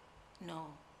 No,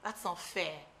 that's not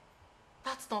fair.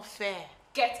 That's not fair.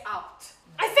 Get out.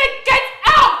 I said get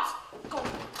out! Go.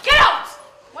 Get out!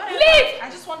 Whatever. Leave! I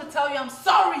just want to tell you I'm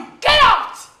sorry. Get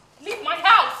out! Leave my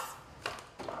house!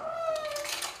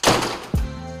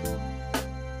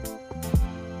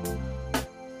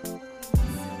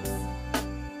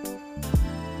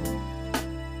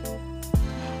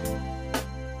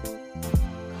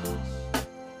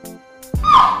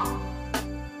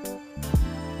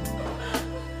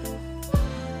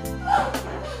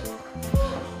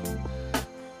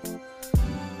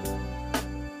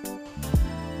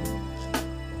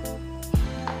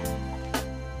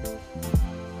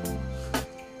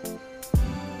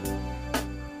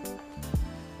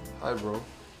 Hi, bro.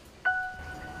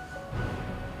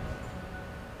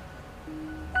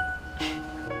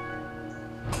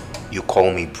 You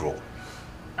call me bro,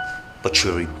 but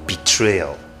you're a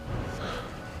betrayal.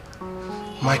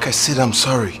 Mike, I said I'm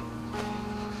sorry.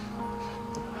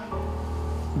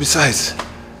 Besides,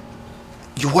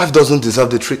 your wife doesn't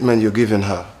deserve the treatment you're giving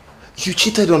her. You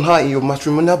cheated on her in your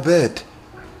matrimonial bed.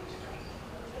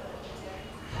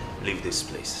 Leave this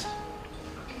place.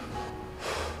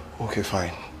 Okay,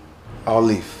 fine. I'll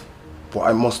leave. But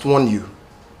I must warn you,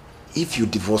 if you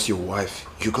divorce your wife,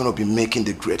 you're gonna be making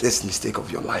the greatest mistake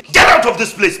of your life. Get out of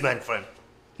this place, man, friend.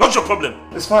 Not your problem.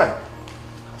 It's fine.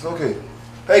 It's okay.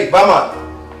 Hey, Bama!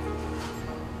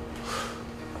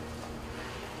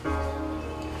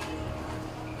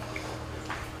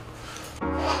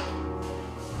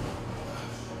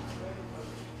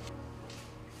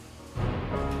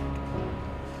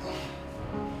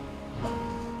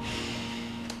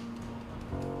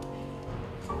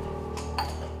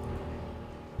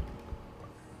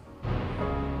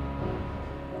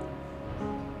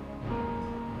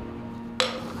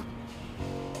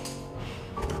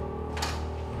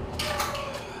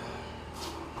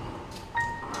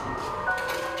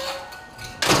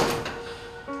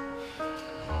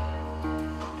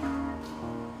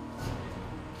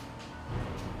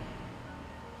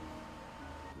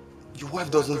 Your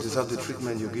wife doesn't deserve the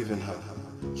treatment you're giving her.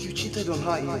 You cheated on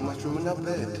her in your matrimonial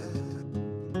bed.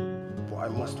 But I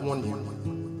must warn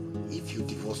you, if you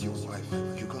divorce your wife,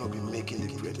 you're gonna be making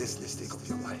the greatest mistake of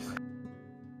your life.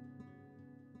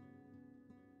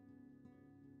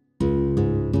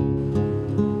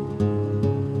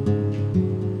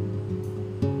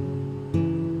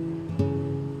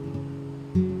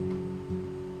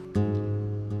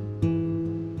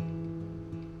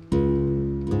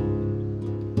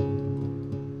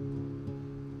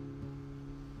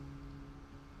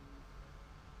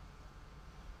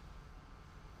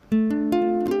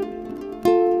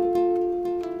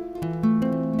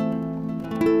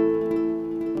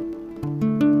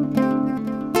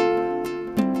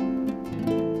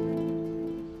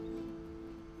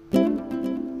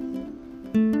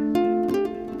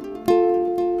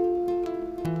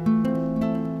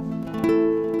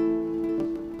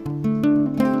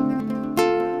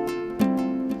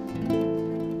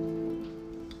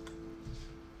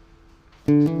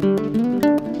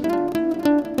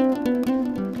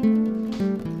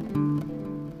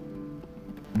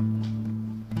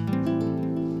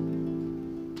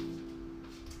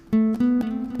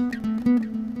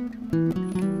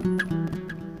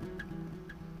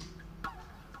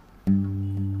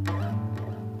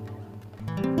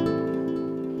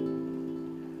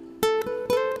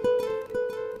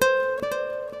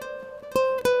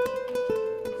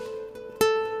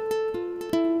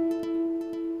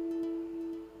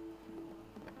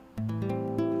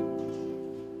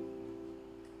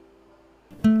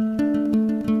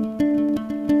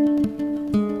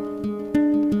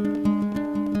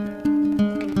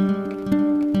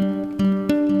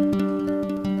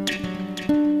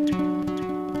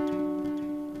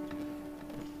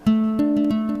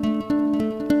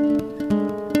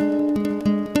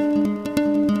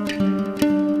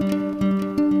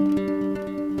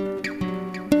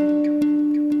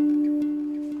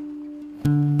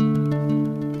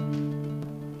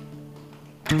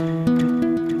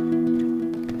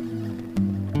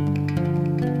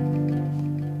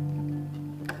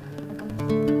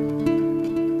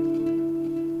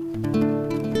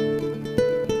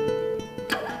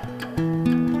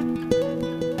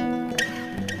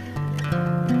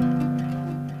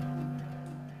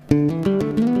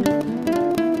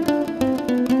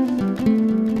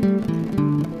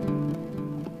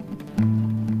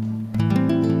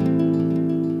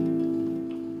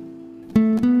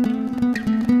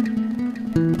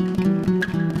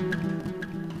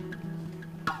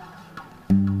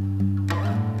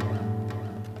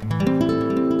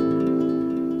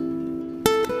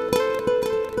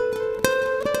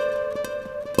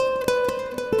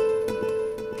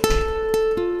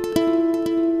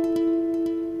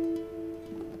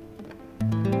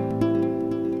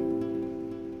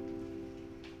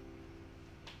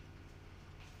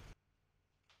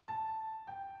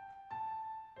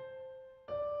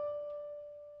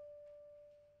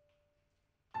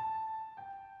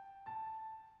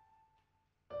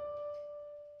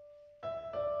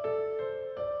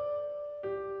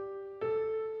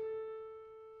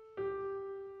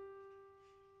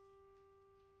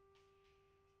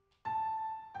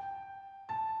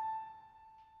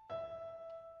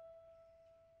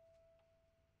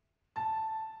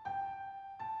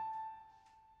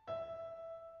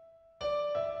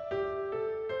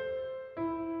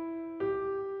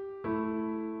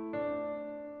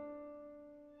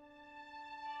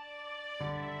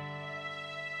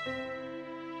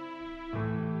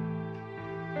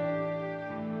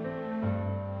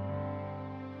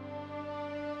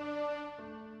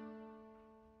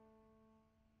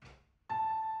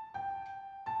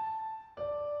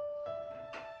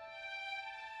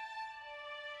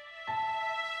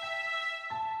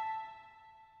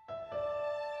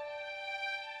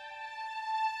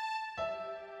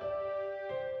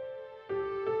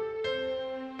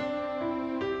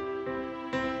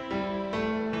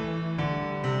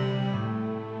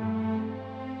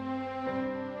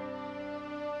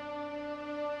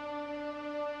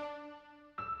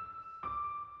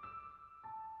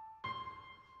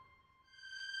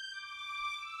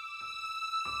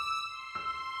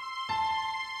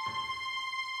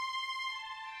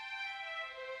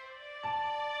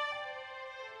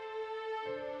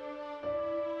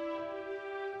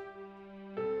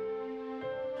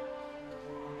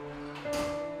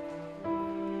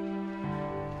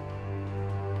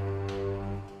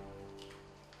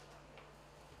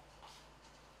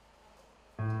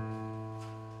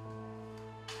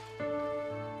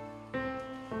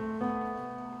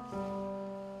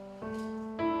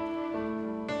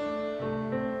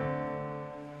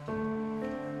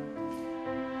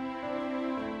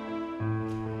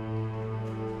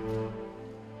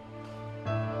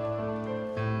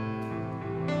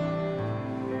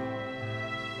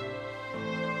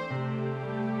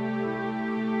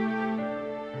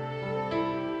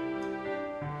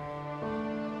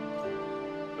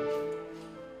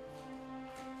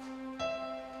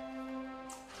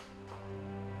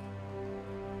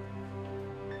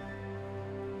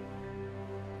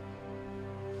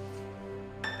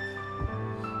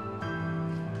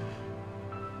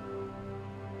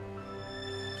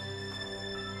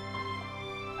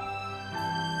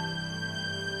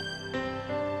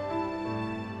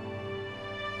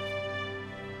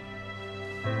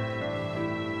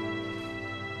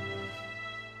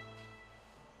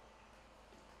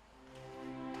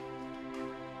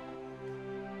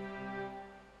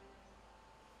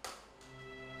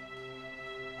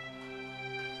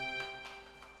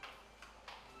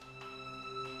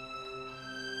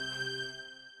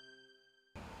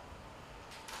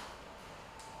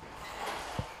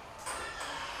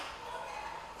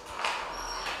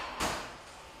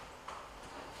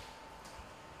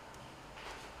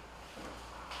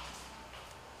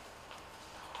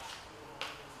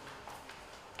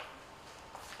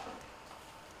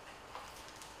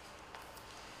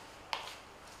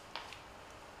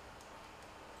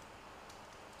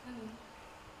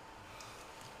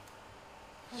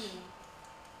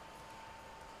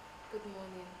 Good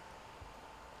morning.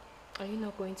 Are you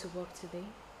not going to work today?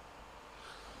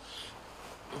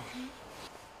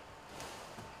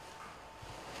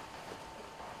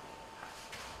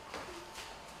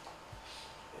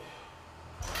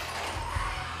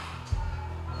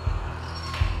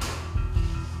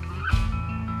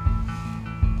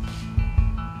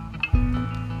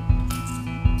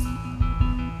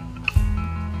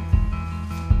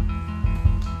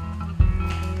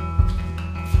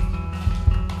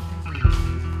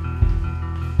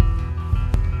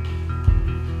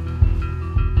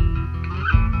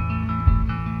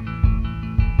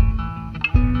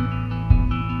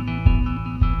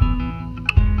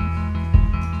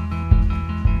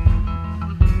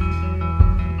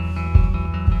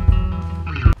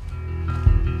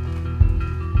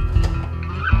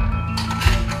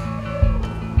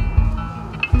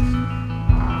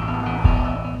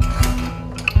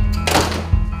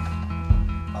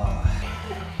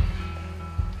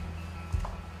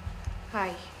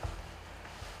 Hi.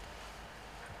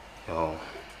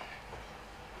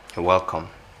 You're welcome.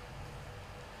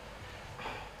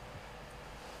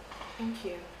 Thank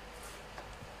you.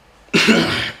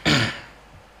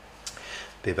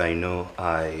 Babe, I know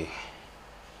I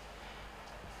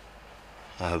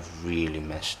have really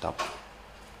messed up.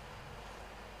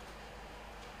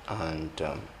 And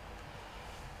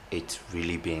it's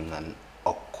really been an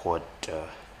awkward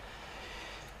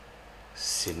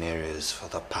scenarios for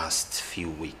the past few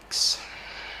weeks.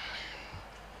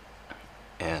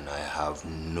 And I have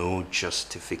no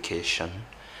justification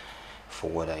for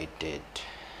what I did.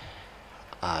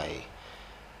 I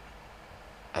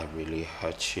really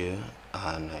hurt you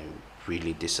and I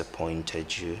really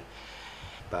disappointed you.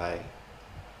 But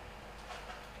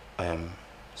I am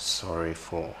sorry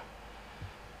for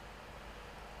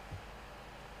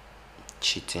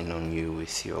cheating on you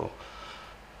with your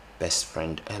best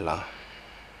friend Ella.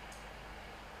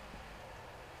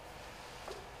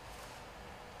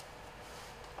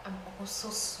 I'm also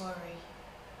sorry.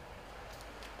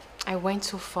 I went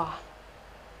too far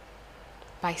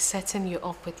by setting you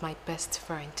up with my best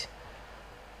friend,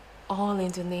 all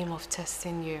in the name of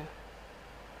testing you.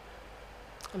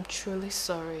 I'm truly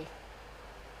sorry.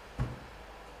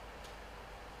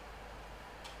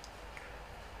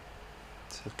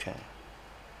 It's okay.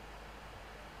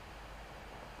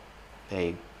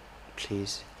 Babe,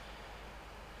 please,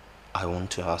 I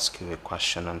want to ask you a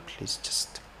question and please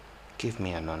just give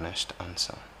me an honest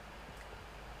answer.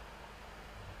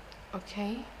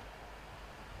 Okay.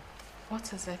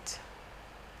 What is it?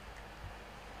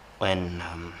 When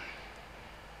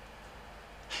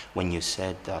you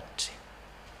said that...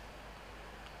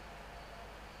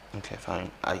 Okay,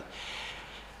 fine.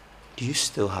 Do you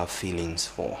still have feelings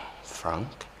for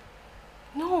Frank?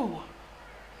 No,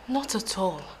 not at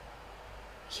all.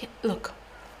 Yeah, look,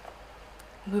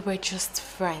 we were just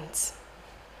friends.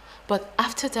 But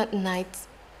after that night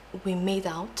we made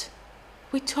out,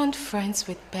 we turned friends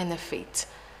with benefit.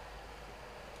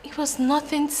 It was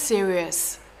nothing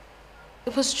serious.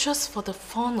 It was just for the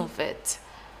fun of it.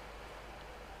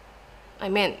 I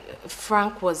mean,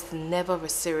 Frank was never a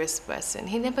serious person.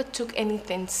 He never took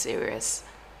anything serious.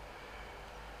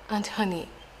 And honey,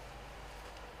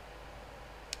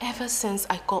 ever since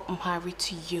I got married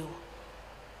to you,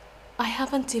 I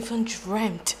haven't even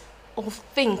dreamt or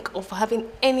think of having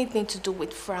anything to do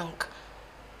with Frank.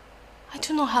 I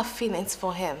do not have feelings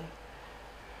for him.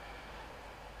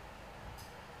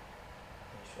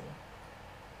 Sure?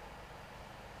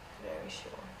 Very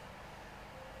sure.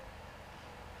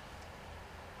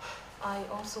 I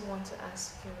also want to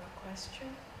ask you a question.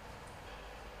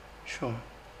 Sure.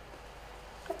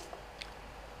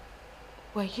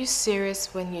 Were you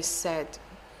serious when you said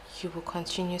you will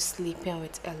continue sleeping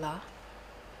with Ella?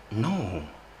 No,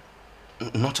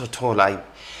 not at all. I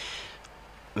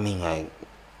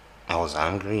was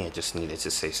angry. I just needed to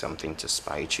say something to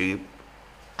spite you.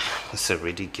 I was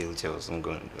already guilty. I wasn't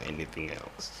going to do anything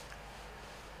else.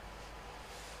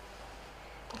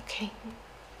 Okay.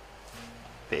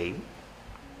 Babe?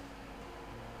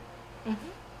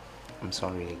 I'm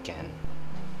sorry again.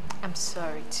 I'm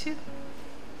sorry too.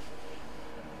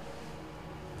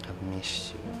 I've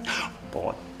missed you.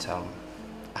 But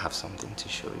I have something to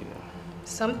show you.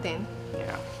 Something?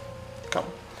 Yeah. Come.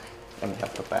 Let me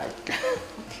have the bag.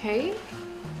 Okay.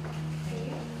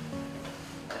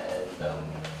 And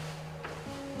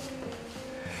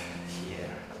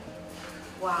here.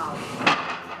 Wow.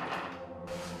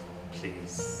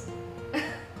 Please.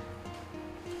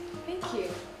 Thank you.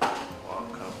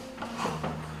 Welcome.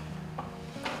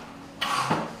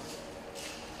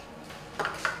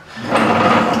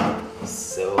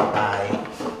 So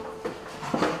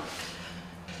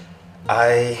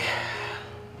I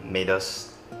made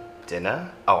us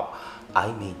dinner. Oh,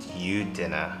 I made you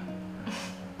dinner.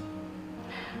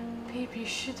 Babe, you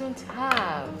shouldn't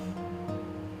have.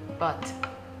 But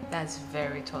that's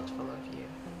very thoughtful of you.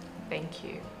 Thank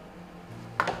you.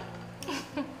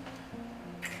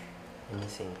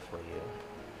 Anything for you.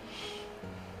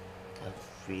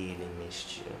 I've really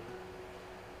missed you.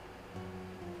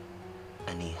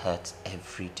 And it hurts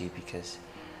every day because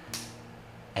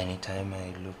anytime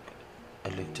I looked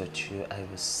at you, I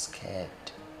was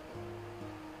scared.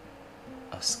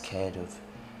 I was scared of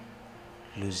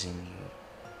losing you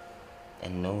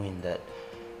and knowing that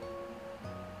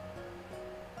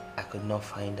I could not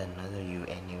find another you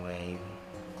anywhere even.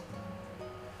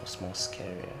 It was more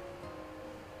scarier.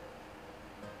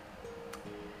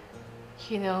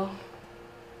 You know,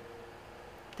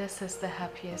 this is the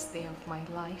happiest day of my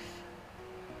life.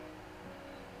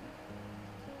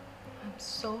 I'm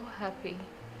so happy.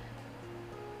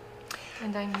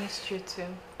 And I missed you too.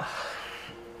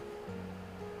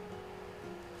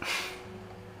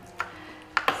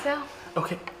 So?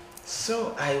 Okay,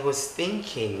 so I was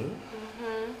thinking,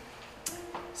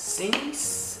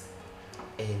 since,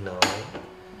 you know,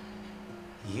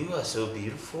 you are so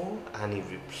beautiful and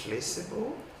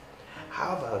irreplaceable,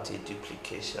 how about a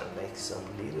duplication, like some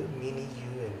little mini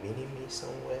you and mini me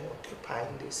somewhere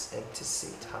occupying this empty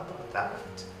seat? How about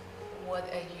that? What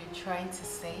are you trying to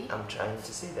say? I'm trying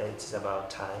to say that it's about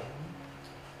time.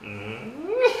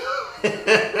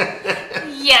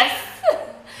 Yes!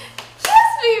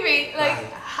 Yes, baby!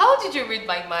 Like, how did you read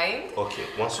my mind? Okay,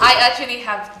 once I actually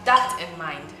have that in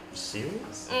mind.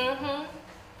 Serious? Mm-hmm.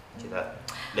 Okay,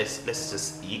 let's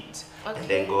just eat Okay. and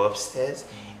then go upstairs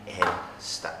and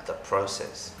start the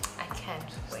process. I can't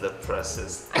wait. The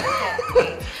process. I can't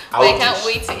wait. I'll I can't dish.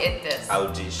 wait to eat this.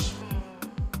 I'll dish.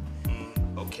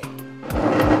 Okay.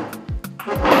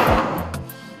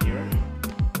 Here.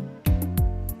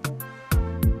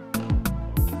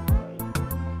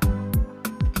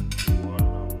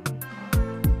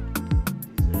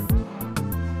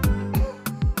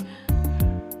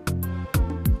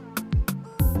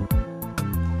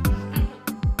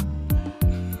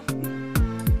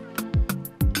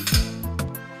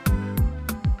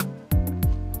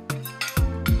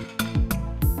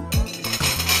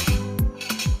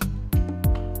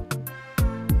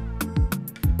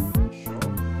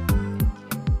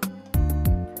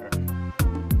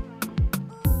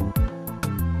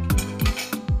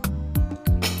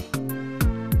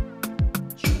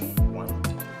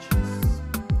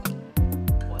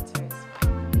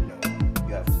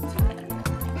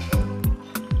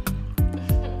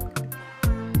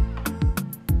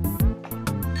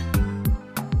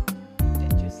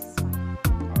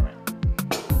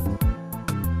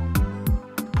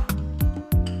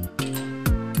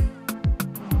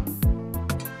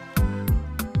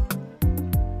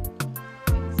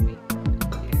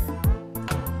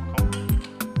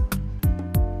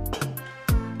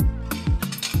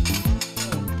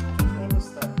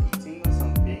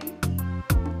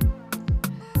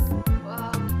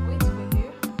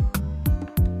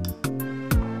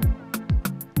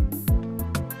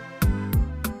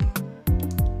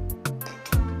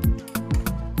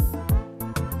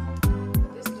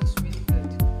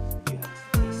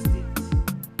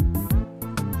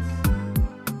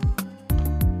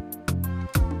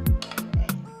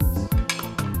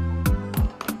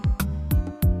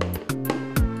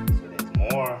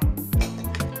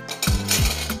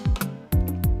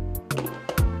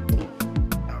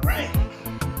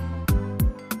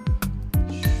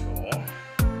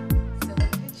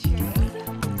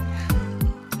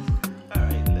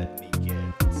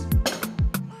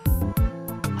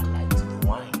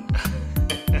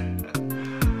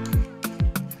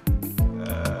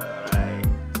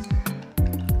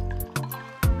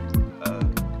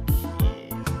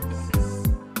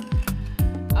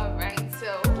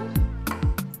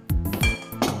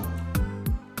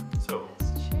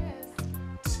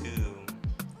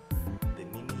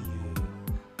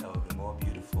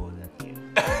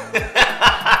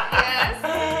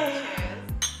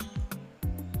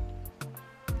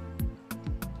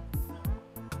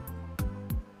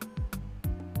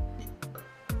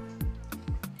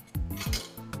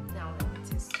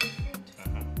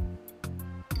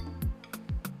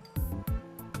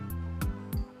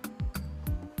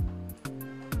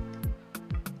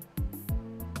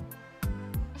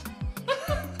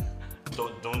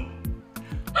 Don't.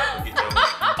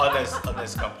 Okay,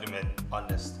 honest compliment.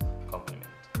 Honest compliment.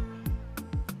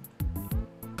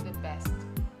 The best.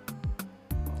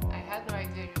 I had no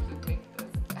idea you could make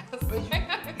this. But you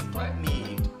taught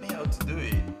me how to do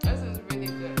it. This is really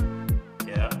good.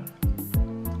 Yeah.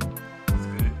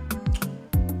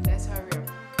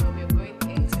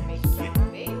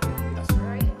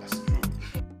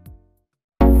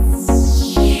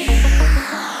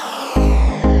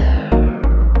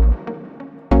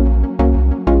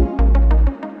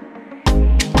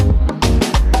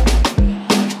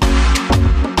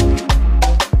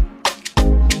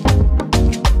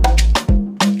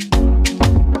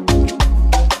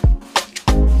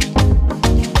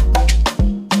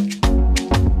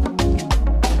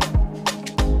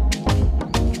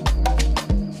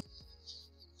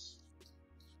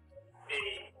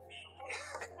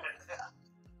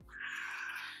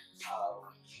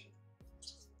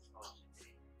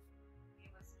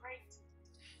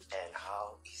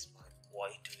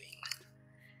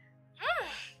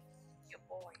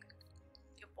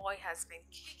 boy has been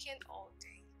kicking all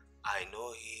day. I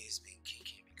know he's been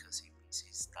kicking because he misses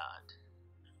his dad.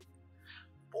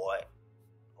 Boy,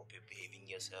 hope you're behaving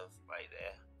yourself right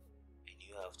there. And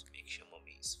you have to make sure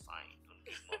mommy is fine. Don't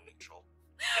give mommy trouble.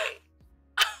 Okay?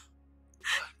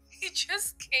 He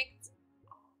just kicked.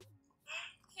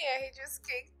 Yeah, he just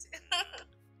kicked.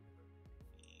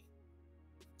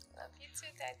 Love you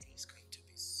too, Daddy. He's going to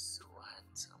be so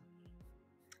handsome.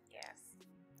 Yes,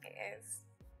 he is.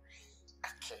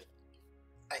 Actually,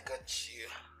 I got you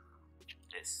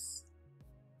this.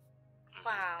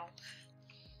 Wow.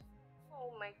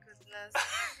 Oh my goodness,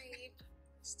 babe.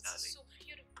 It's so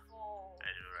beautiful. I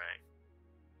know, right?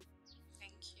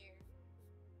 Thank you.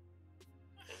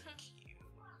 Thank you.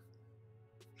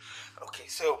 Okay,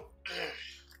 so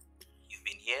you've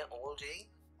been here all day?